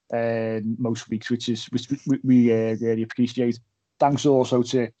most weeks, which we really appreciate. Thanks also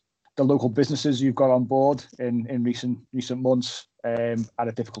to the local businesses you've got on board in recent months at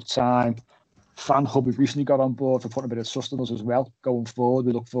a difficult time. Fan Hub we've recently got on board for putting a bit of trust in us as well going forward.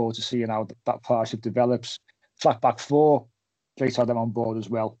 We look forward to seeing how that partnership develops. Flatback 4, great to have them on board as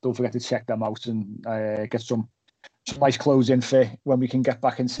well. Don't forget to check them out and get some nice clothes in for when we can get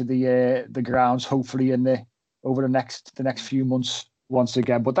back into the grounds, hopefully over the next few months once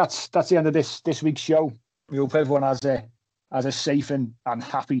again. But that's the end of this week's show. We hope everyone has a safe and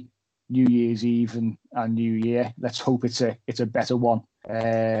happy New Year's Eve and New Year. Let's hope it's a better one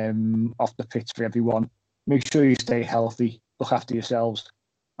off the pitch for everyone. Make sure you stay healthy, look after yourselves,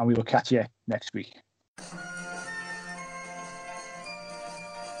 and we will catch you next week.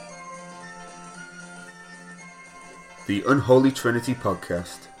 The Unholy Trinity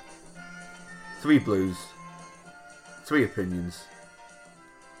Podcast. 3 Blues, 3 Opinions,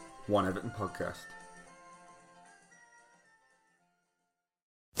 1 Everton Podcast.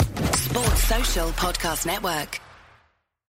 Sports Social Podcast Network.